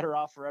probably better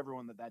off for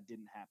everyone that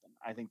didn't happen.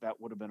 I think that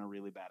would have been a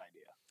really bad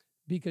idea.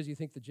 Because you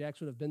think the Jacks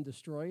would have been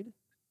destroyed?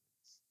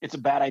 It's a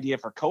bad idea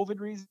for COVID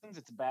reasons.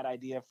 It's a bad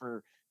idea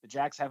for the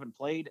Jacks haven't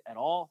played at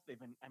all.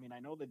 I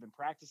know they've been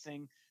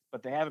practicing,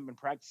 but they haven't been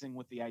practicing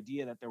with the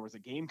idea that there was a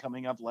game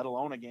coming up, let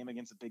alone a game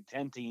against a Big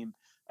Ten team.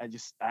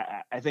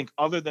 I think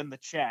other than the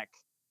check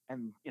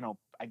and,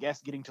 I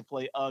guess getting to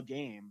play a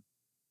game,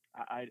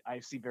 I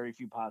see very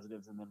few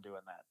positives in them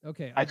doing that.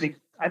 Okay. I think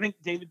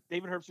David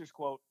Herbster's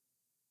quote,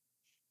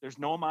 there's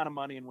no amount of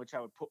money in which I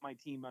would put my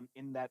team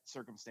in that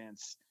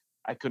circumstance.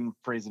 I couldn't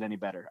phrase it any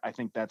better. I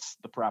think that's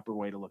the proper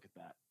way to look at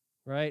that.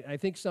 Right. I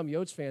think some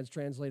Yotes fans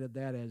translated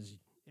that as,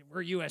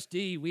 we're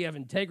USD, we have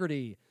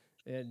integrity,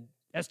 and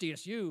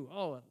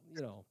SDSU,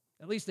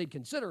 at least they'd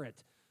consider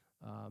it.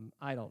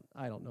 I don't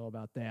know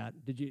about that.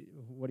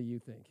 What do you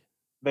think?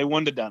 They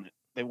wouldn't have done it.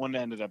 They wouldn't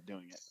have ended up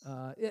doing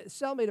it.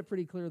 Sal made it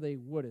pretty clear they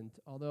wouldn't,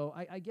 although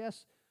I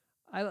guess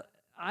I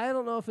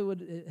don't know if it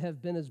would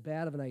have been as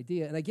bad of an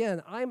idea. And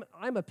again, I'm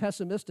a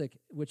pessimistic,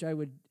 which I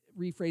would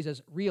rephrase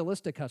as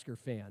realistic Husker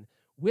fan.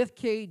 With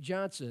Cade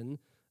Johnson,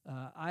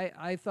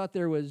 I thought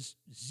there was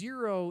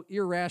zero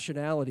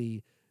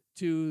irrationality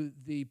to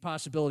the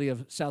possibility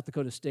of South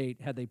Dakota State,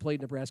 had they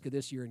played Nebraska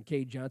this year and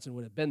Cade Johnson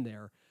would have been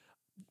there,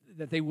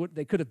 that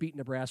they could have beaten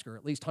Nebraska or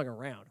at least hung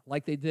around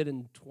like they did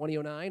in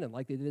 2009 and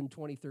like they did in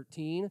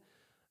 2013.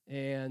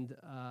 And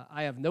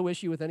I have no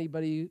issue with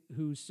anybody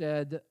who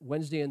said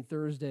Wednesday and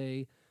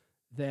Thursday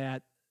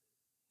that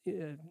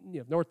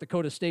if North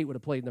Dakota State would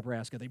have played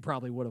Nebraska, they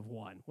probably would have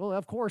won. Well,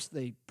 of course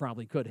they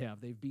probably could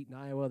have. They've beaten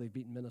Iowa. They've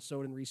beaten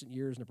Minnesota in recent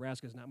years.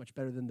 Nebraska is not much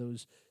better than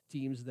those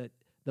teams that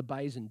the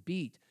Bison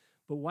beat.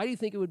 But why do you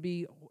think it would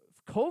be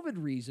COVID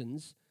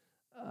reasons?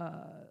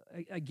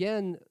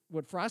 Again,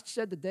 what Frost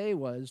said today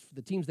was for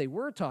the teams they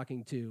were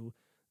talking to,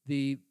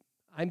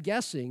 I'm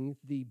guessing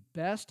the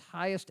best,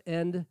 highest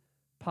end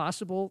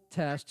possible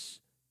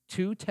tests,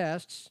 2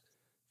 tests,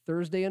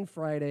 Thursday and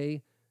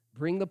Friday,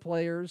 bring the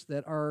players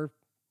that are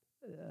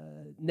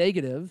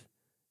negative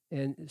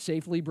and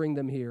safely bring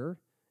them here.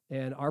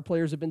 And our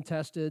players have been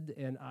tested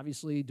and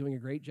obviously doing a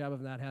great job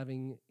of not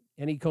having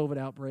any COVID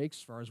outbreaks,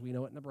 as far as we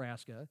know at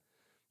Nebraska.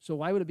 So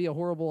why would it be a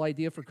horrible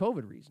idea for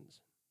COVID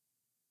reasons?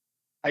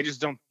 I just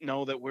don't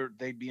know that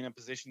they'd be in a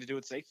position to do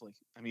it safely.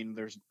 I mean,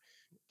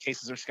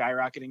 cases are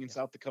skyrocketing in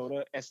South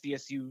Dakota.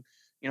 SDSU,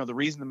 the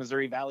reason the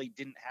Missouri Valley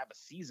didn't have a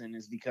season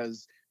is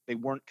because they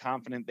weren't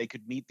confident they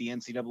could meet the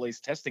NCAA's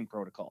testing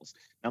protocols.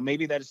 Now,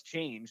 maybe that has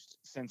changed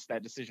since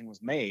that decision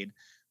was made,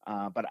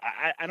 but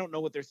I don't know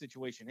what their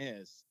situation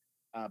is.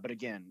 But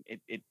again,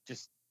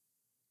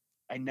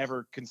 I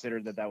never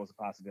considered that was a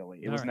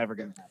possibility. It was never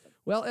going to happen.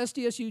 Well,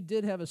 SDSU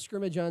did have a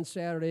scrimmage on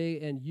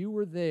Saturday, and you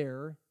were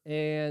there,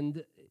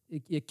 and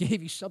it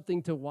gave you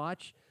something to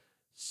watch,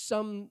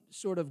 some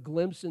sort of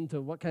glimpse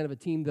into what kind of a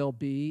team they'll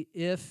be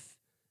if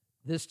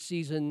this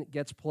season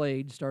gets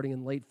played starting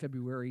in late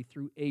February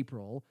through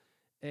April.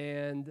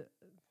 And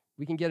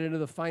we can get into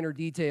the finer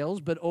details,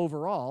 but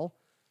overall,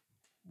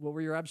 what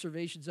were your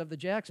observations of the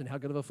Jacks and how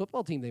good of a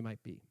football team they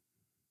might be?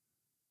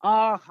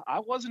 I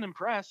wasn't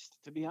impressed,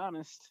 to be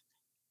honest.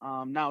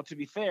 Now, to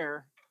be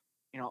fair,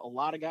 a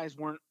lot of guys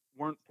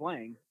weren't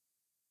playing.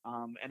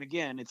 And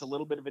again, it's a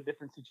little bit of a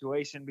different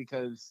situation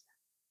because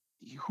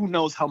who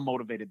knows how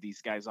motivated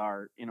these guys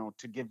are,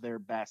 to give their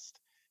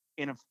best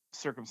in a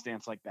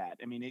circumstance like that.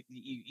 I mean,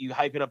 you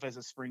hype it up as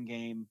a spring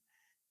game,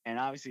 and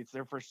obviously it's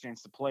their first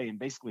chance to play in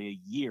basically a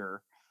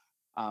year.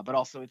 But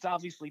also it's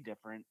obviously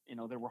different.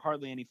 There were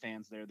hardly any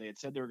fans there. They had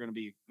said there were going to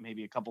be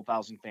maybe a couple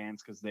thousand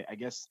fans because I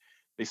guess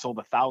they sold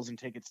 1,000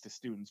 tickets to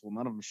students. Well,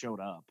 none of them showed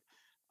up.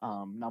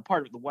 Now,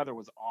 part of the weather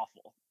was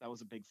awful. That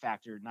was a big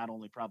factor, not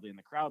only probably in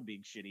the crowd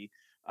being shitty,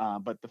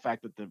 but the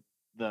fact that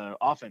the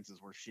offenses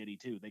were shitty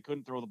too. They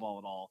couldn't throw the ball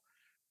at all.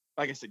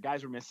 Like I said,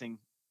 guys were missing.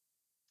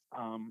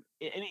 And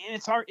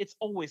it's hard. It's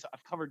always,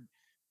 I've covered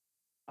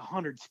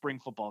 100 spring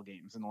football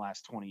games in the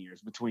last 20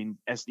 years between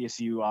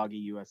SDSU,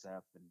 Augie,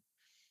 USF, and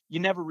you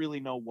never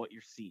really know what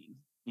you're seeing.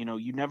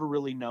 You never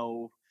really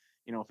know,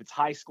 if it's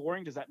high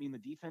scoring, does that mean the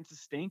defenses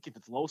stink? If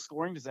it's low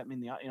scoring, does that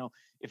mean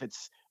if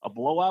it's a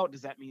blowout,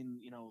 does that mean,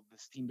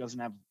 this team doesn't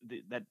have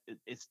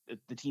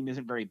the team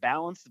isn't very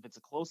balanced? If it's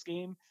a close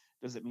game,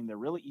 does it mean they're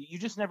really, you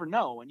just never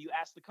know. And you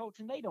ask the coach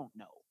and they don't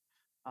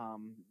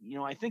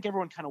know. I think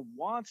everyone kind of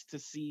wants to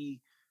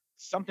see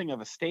something of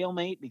a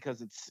stalemate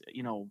because it's,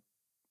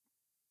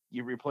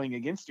 you're playing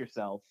against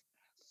yourself.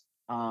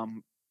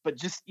 But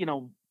just,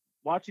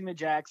 watching the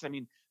Jacks, I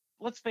mean,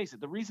 let's face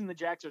it, the reason the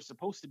Jacks are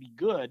supposed to be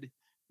good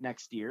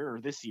next year or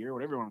this year,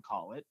 whatever you want to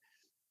call it,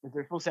 is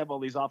they're supposed to have all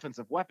these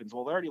offensive weapons.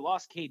 Well, they already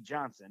lost Cade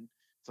Johnson,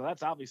 so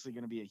that's obviously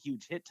going to be a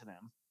huge hit to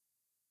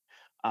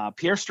them.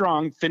 Pierre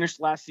Strong finished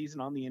last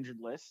season on the injured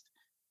list.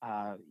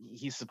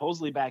 He's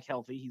supposedly back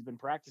healthy. He's been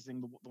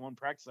practicing. The one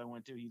practice I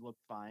went to, he looked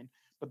fine,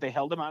 but they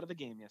held him out of the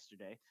game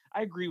yesterday.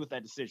 I agree with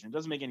that decision. It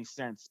doesn't make any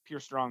sense. Pierre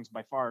Strong's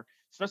by far,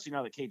 especially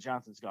now that Cade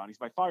Johnson's gone, he's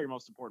by far your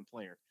most important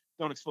player.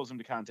 Don't expose him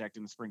to contact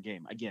in the spring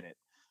game. I get it.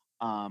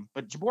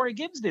 But Jabari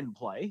Gibbs didn't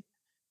play.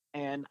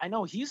 And I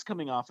know he's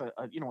coming off a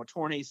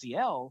torn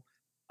ACL.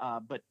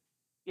 But,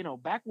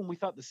 back when we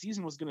thought the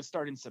season was going to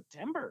start in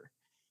September,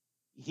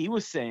 Stig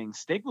was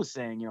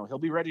saying, he'll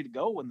be ready to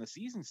go when the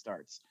season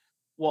starts.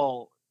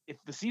 Well, if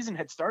the season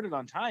had started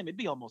on time, it'd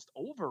be almost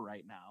over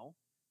right now.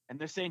 And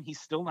they're saying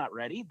he's still not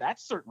ready.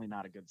 That's certainly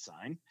not a good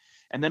sign.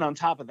 And then on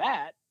top of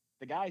that,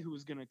 the guy who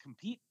was going to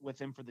compete with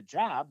him for the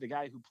job, the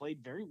guy who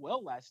played very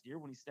well last year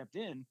when he stepped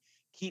in,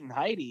 Keaton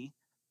Heide,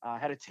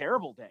 had a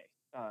terrible day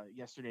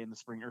yesterday in the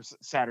spring or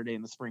Saturday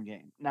in the spring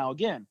game. Now,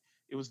 again,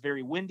 it was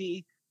very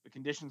windy. The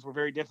conditions were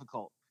very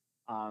difficult.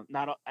 I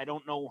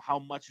don't know how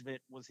much of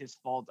it was his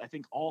fault. I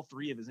think all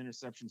three of his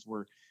interceptions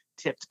were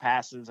tipped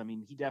passes. I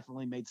mean, he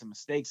definitely made some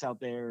mistakes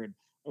out there and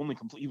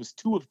he was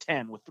 2 of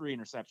 10 with 3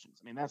 interceptions.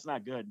 I mean, that's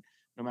not good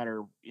no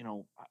matter,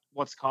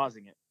 what's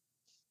causing it.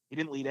 He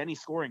didn't lead any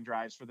scoring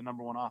drives for the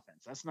number one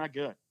offense. That's not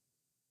good.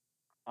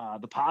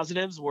 The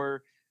positives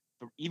were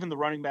even the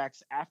running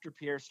backs after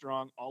Pierre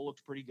Strong all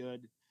looked pretty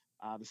good.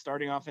 The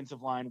starting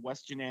offensive line,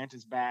 Wes Janant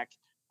is back.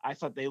 I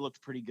thought they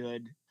looked pretty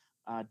good.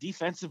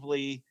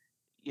 Defensively,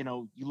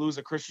 you lose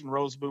a Christian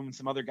Roseboom and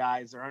some other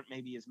guys. There aren't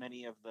maybe as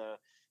many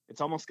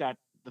it's almost got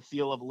the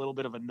feel of a little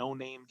bit of a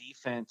no-name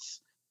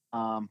defense.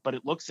 But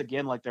it looks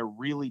again like they're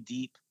really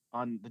deep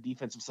on the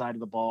defensive side of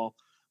the ball.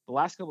 The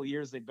last couple of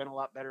years, they've been a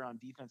lot better on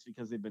defense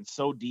because they've been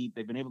so deep.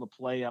 They've been able to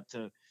play up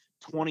to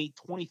 20,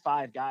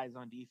 25 guys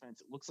on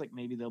defense. It looks like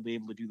maybe they'll be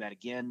able to do that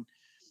again.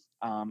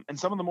 And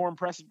some of the more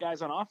impressive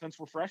guys on offense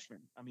were freshmen.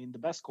 I mean, the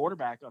best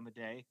quarterback on the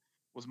day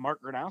was Mark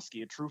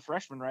Gronowski, a true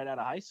freshman right out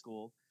of high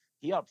school.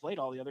 He outplayed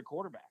all the other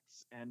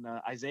quarterbacks. And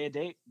Isaiah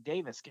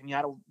Davis,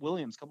 Kenyatta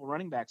Williams, a couple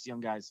running backs, young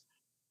guys,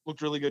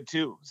 looked really good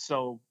too.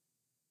 So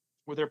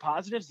were there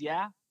positives?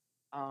 Yeah.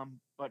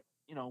 But,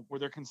 were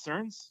there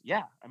concerns?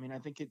 Yeah. I mean, I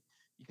think you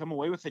come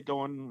away with it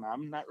going,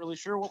 I'm not really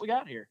sure what we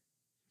got here.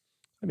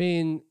 I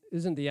mean,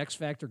 isn't the X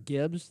factor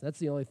Gibbs? That's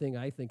the only thing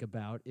I think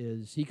about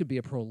is he could be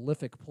a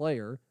prolific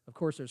player. Of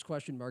course, there's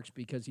question marks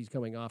because he's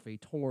coming off a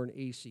torn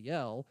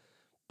ACL,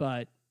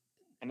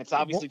 and it's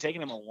obviously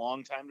taken him a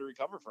long time to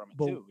recover from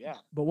it too. Yeah.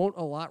 But won't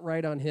a lot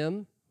ride on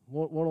him?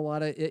 Won't a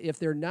lot of, if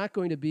they're not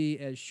going to be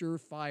as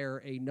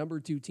surefire a number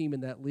 2 team in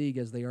that league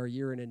as they are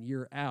year in and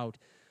year out,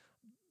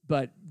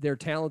 but they're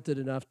talented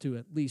enough to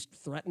at least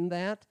threaten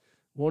that,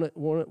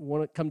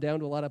 Won't it come down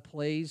to a lot of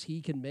plays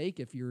he can make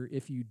if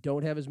you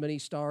don't have as many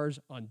stars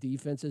on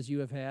defense as you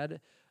have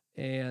had,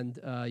 and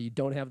you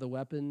don't have the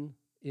weapon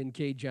in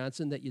Cade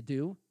Johnson that you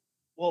do?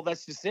 Well,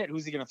 that's just it.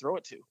 Who's he going to throw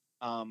it to?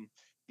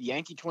 The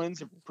Yankee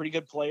Twins are pretty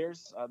good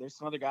players. There's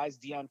some other guys.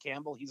 Deion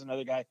Campbell, he's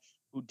another guy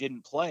who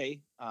didn't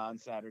play on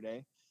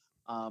Saturday.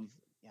 Yeah,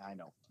 I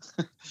know.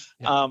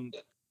 Yeah.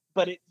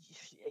 But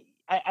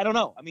I don't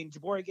know. I mean,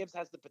 Jabari Gibbs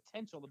has the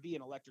potential to be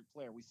an electric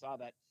player. We saw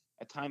that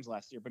at times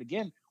last year. But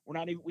again, we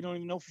don't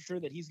even know for sure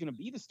that he's going to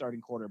be the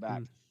starting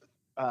quarterback.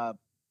 I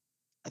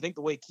think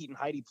the way Keaton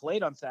Heide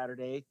played on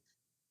Saturday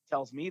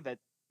tells me that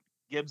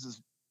Gibbs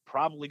is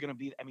probably going to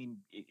be. I mean,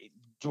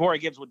 Jabari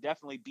Gibbs would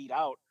definitely beat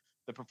out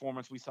the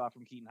performance we saw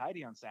from Keaton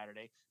Heide on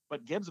Saturday.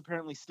 But Gibbs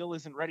apparently still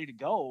isn't ready to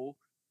go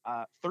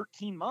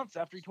 13 months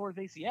after he tore his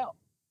ACL.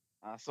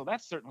 So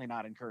that's certainly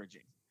not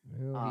encouraging.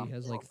 Well, he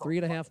has like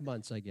 3.5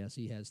 months, I guess.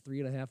 He has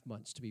 3.5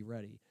 months to be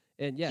ready.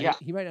 And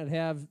he might not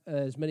have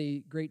as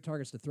many great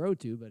targets to throw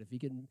to, but if he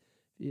can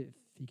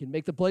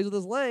make the plays with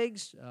his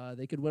legs,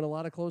 they could win a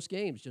lot of close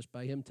games just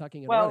by him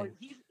tucking and running.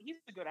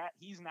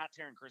 He's not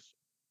Taryn Christian.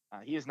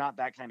 He is not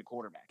that kind of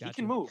quarterback. Gotcha. He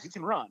can move, he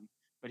can run,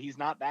 but he's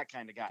not that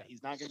kind of guy.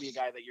 He's not going to be a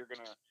guy that you're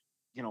going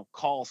to,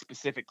 call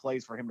specific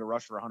plays for him to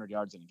rush for 100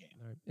 yards in a game.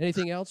 All right.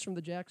 Anything else from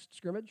the Jacks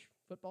scrimmage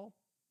football?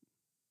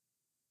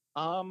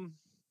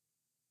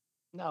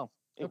 No.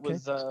 It Okay.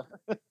 was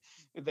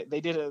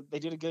they did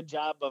a good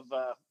job of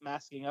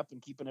masking up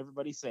and keeping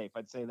everybody safe.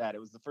 I'd say that. It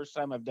was the first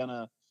time I've done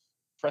a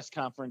press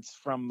conference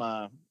from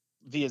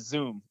via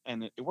Zoom,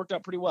 and it worked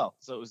out pretty well.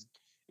 So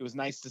it was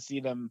nice to see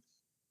them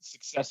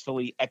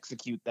successfully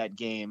execute that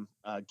game,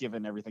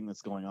 given everything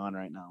that's going on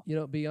right now.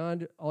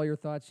 Beyond all your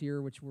thoughts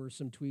here, which were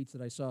some tweets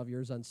that I saw of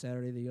yours on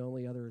Saturday, the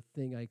only other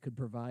thing I could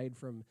provide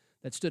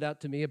that stood out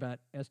to me about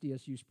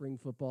SDSU spring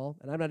football,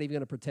 and I'm not even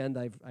going to pretend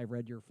I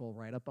read your full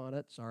write-up on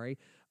it, sorry,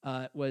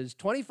 was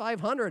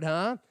 2,500,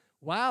 huh?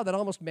 Wow, that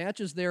almost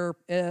matches their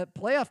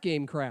playoff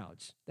game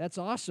crowds. That's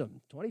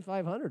awesome.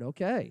 2,500,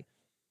 okay.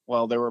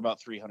 Well, there were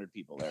about 300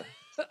 people there.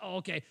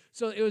 Okay,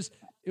 so it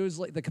was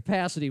like the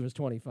capacity was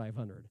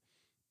 2,500.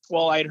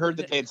 Well, I had heard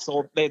that they had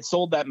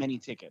sold that many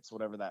tickets,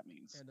 whatever that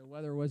means. And the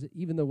weather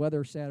the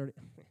weather Saturday.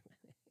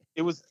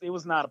 It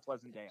was not a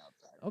pleasant day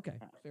outside. Okay,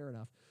 fair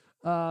enough.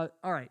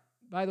 All right.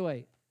 By the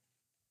way,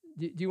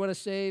 do you want to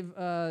save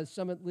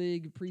Summit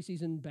League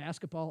preseason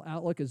basketball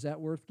outlook? Is that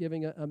worth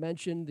giving a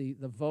mention? The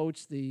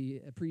votes,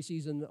 the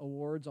preseason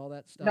awards, all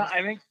that stuff. No,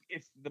 I think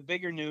it's the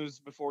bigger news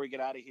before we get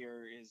out of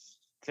here is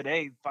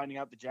today finding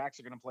out the Jacks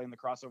are going to play in the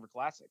Crossover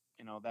Classic.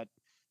 That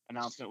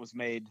announcement was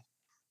made.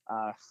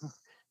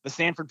 The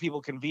Stanford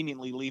people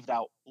conveniently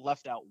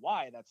left out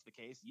why that's the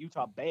case.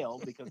 Utah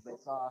bailed because they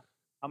saw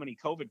how many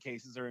COVID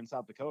cases are in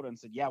South Dakota and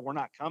said, yeah, we're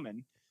not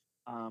coming.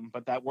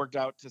 But that worked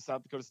out to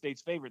South Dakota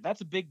State's favor.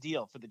 That's a big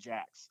deal for the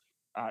Jacks.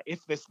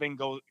 If this thing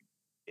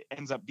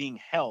ends up being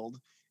held,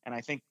 and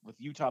I think with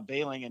Utah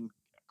bailing and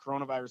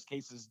coronavirus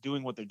cases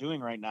doing what they're doing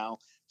right now,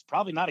 it's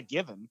probably not a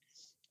given.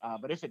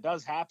 But if it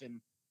does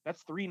happen,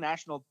 that's 3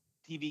 national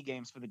TV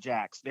games for the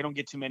Jacks. They don't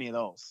get too many of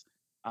those.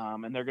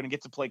 And they're going to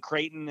get to play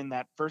Creighton in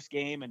that first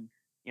game. And,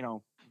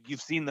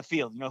 you've seen the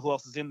field. You know who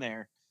else is in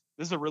there.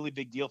 This is a really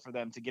big deal for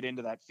them to get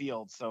into that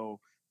field. So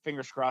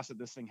fingers crossed that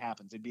this thing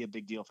happens. It'd be a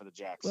big deal for the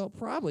Jacks. Well,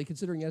 probably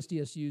considering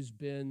SDSU's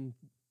been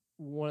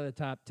one of the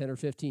top 10 or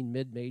 15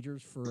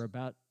 mid-majors for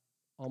about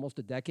almost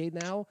a decade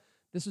now.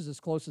 This is as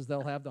close as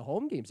they'll have the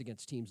home games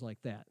against teams like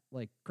that.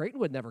 Like Creighton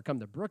would never come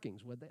to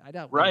Brookings, would they? I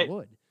doubt they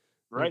would.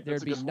 Right.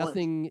 There'd be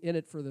nothing in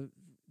it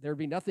there'd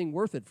be nothing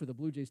worth it for the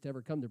Blue Jays to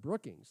ever come to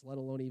Brookings, let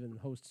alone even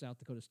host South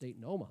Dakota State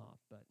in Omaha.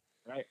 But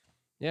right.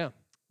 Yeah.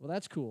 Well,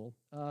 that's cool.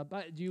 But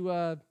what'd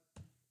you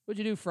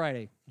do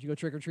Friday? Did you go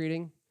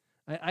trick-or-treating?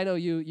 I know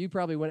you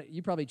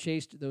probably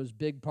chased those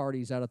big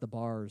parties out at the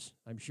bars,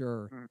 I'm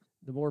sure. Mm.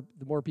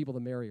 The more people, the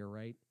merrier,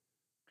 right?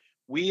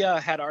 We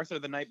had Arthur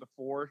the night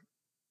before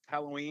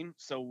Halloween,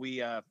 so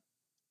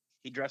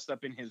he dressed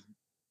up in his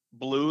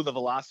Blue the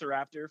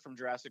Velociraptor from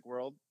Jurassic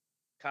World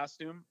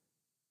costume.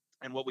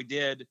 And what we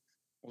did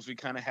was we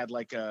kind of had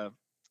like a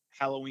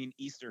Halloween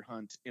Easter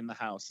hunt in the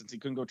house since he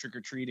couldn't go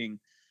trick-or-treating.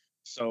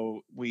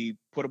 So we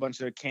put a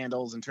bunch of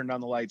candles and turned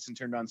on the lights and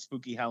turned on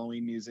spooky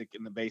Halloween music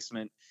in the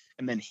basement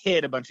and then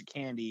hid a bunch of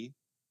candy.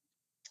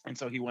 And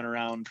so he went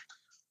around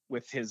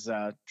with his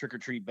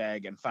trick-or-treat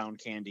bag and found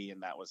candy,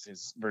 and that was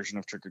his version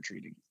of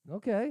trick-or-treating.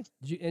 Okay.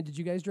 Did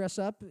you guys dress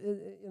up,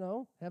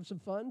 have some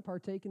fun,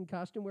 partake in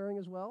costume wearing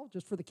as well,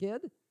 just for the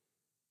kid?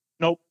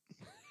 Nope.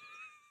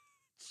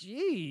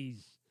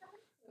 Jeez.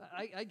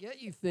 I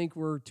get you think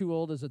we're too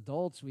old as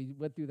adults. We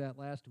went through that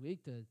last week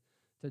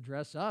to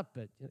dress up,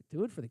 but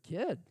do it for the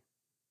kid.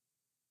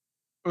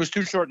 It was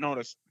too short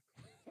notice.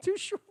 Too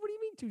short? What do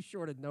you mean too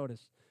short of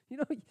notice? You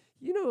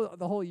know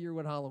the whole year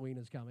when Halloween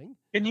is coming.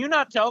 Can you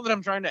not tell that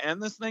I'm trying to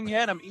end this thing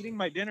yet? I'm eating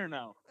my dinner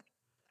now.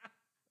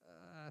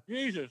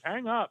 Jesus,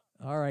 hang up.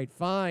 All right,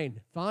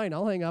 fine.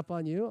 I'll hang up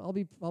on you.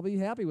 I'll be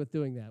happy with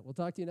doing that. We'll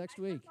talk to you next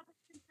week. I was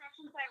a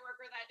construction site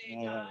worker that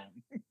day, John,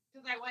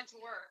 because I went to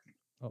work.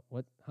 Oh,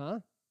 what? Huh?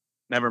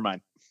 Never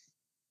mind.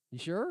 You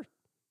sure?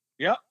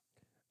 Yep.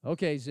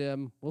 Okay,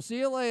 Zim. We'll see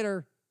you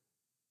later.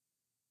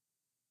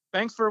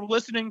 Thanks for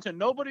listening to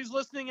Nobody's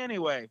Listening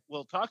Anyway.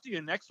 We'll talk to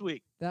you next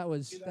week. That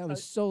was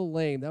so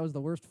lame. That was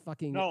the worst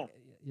fucking. No,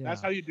 yeah.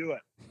 That's how you do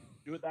it.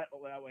 Do it that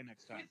way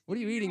next time. What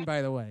are you eating,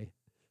 by the way?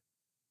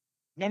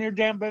 None of your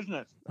damn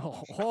business.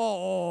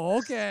 Oh,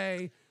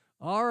 okay.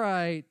 All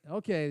right.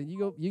 Okay,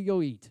 you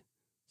go eat.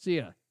 See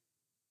ya.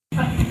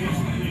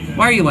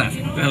 Why are you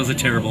laughing? That was a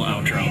terrible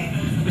outro.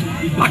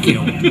 Fuck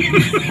you.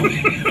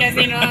 You guys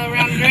need another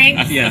round of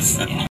drinks? Yes.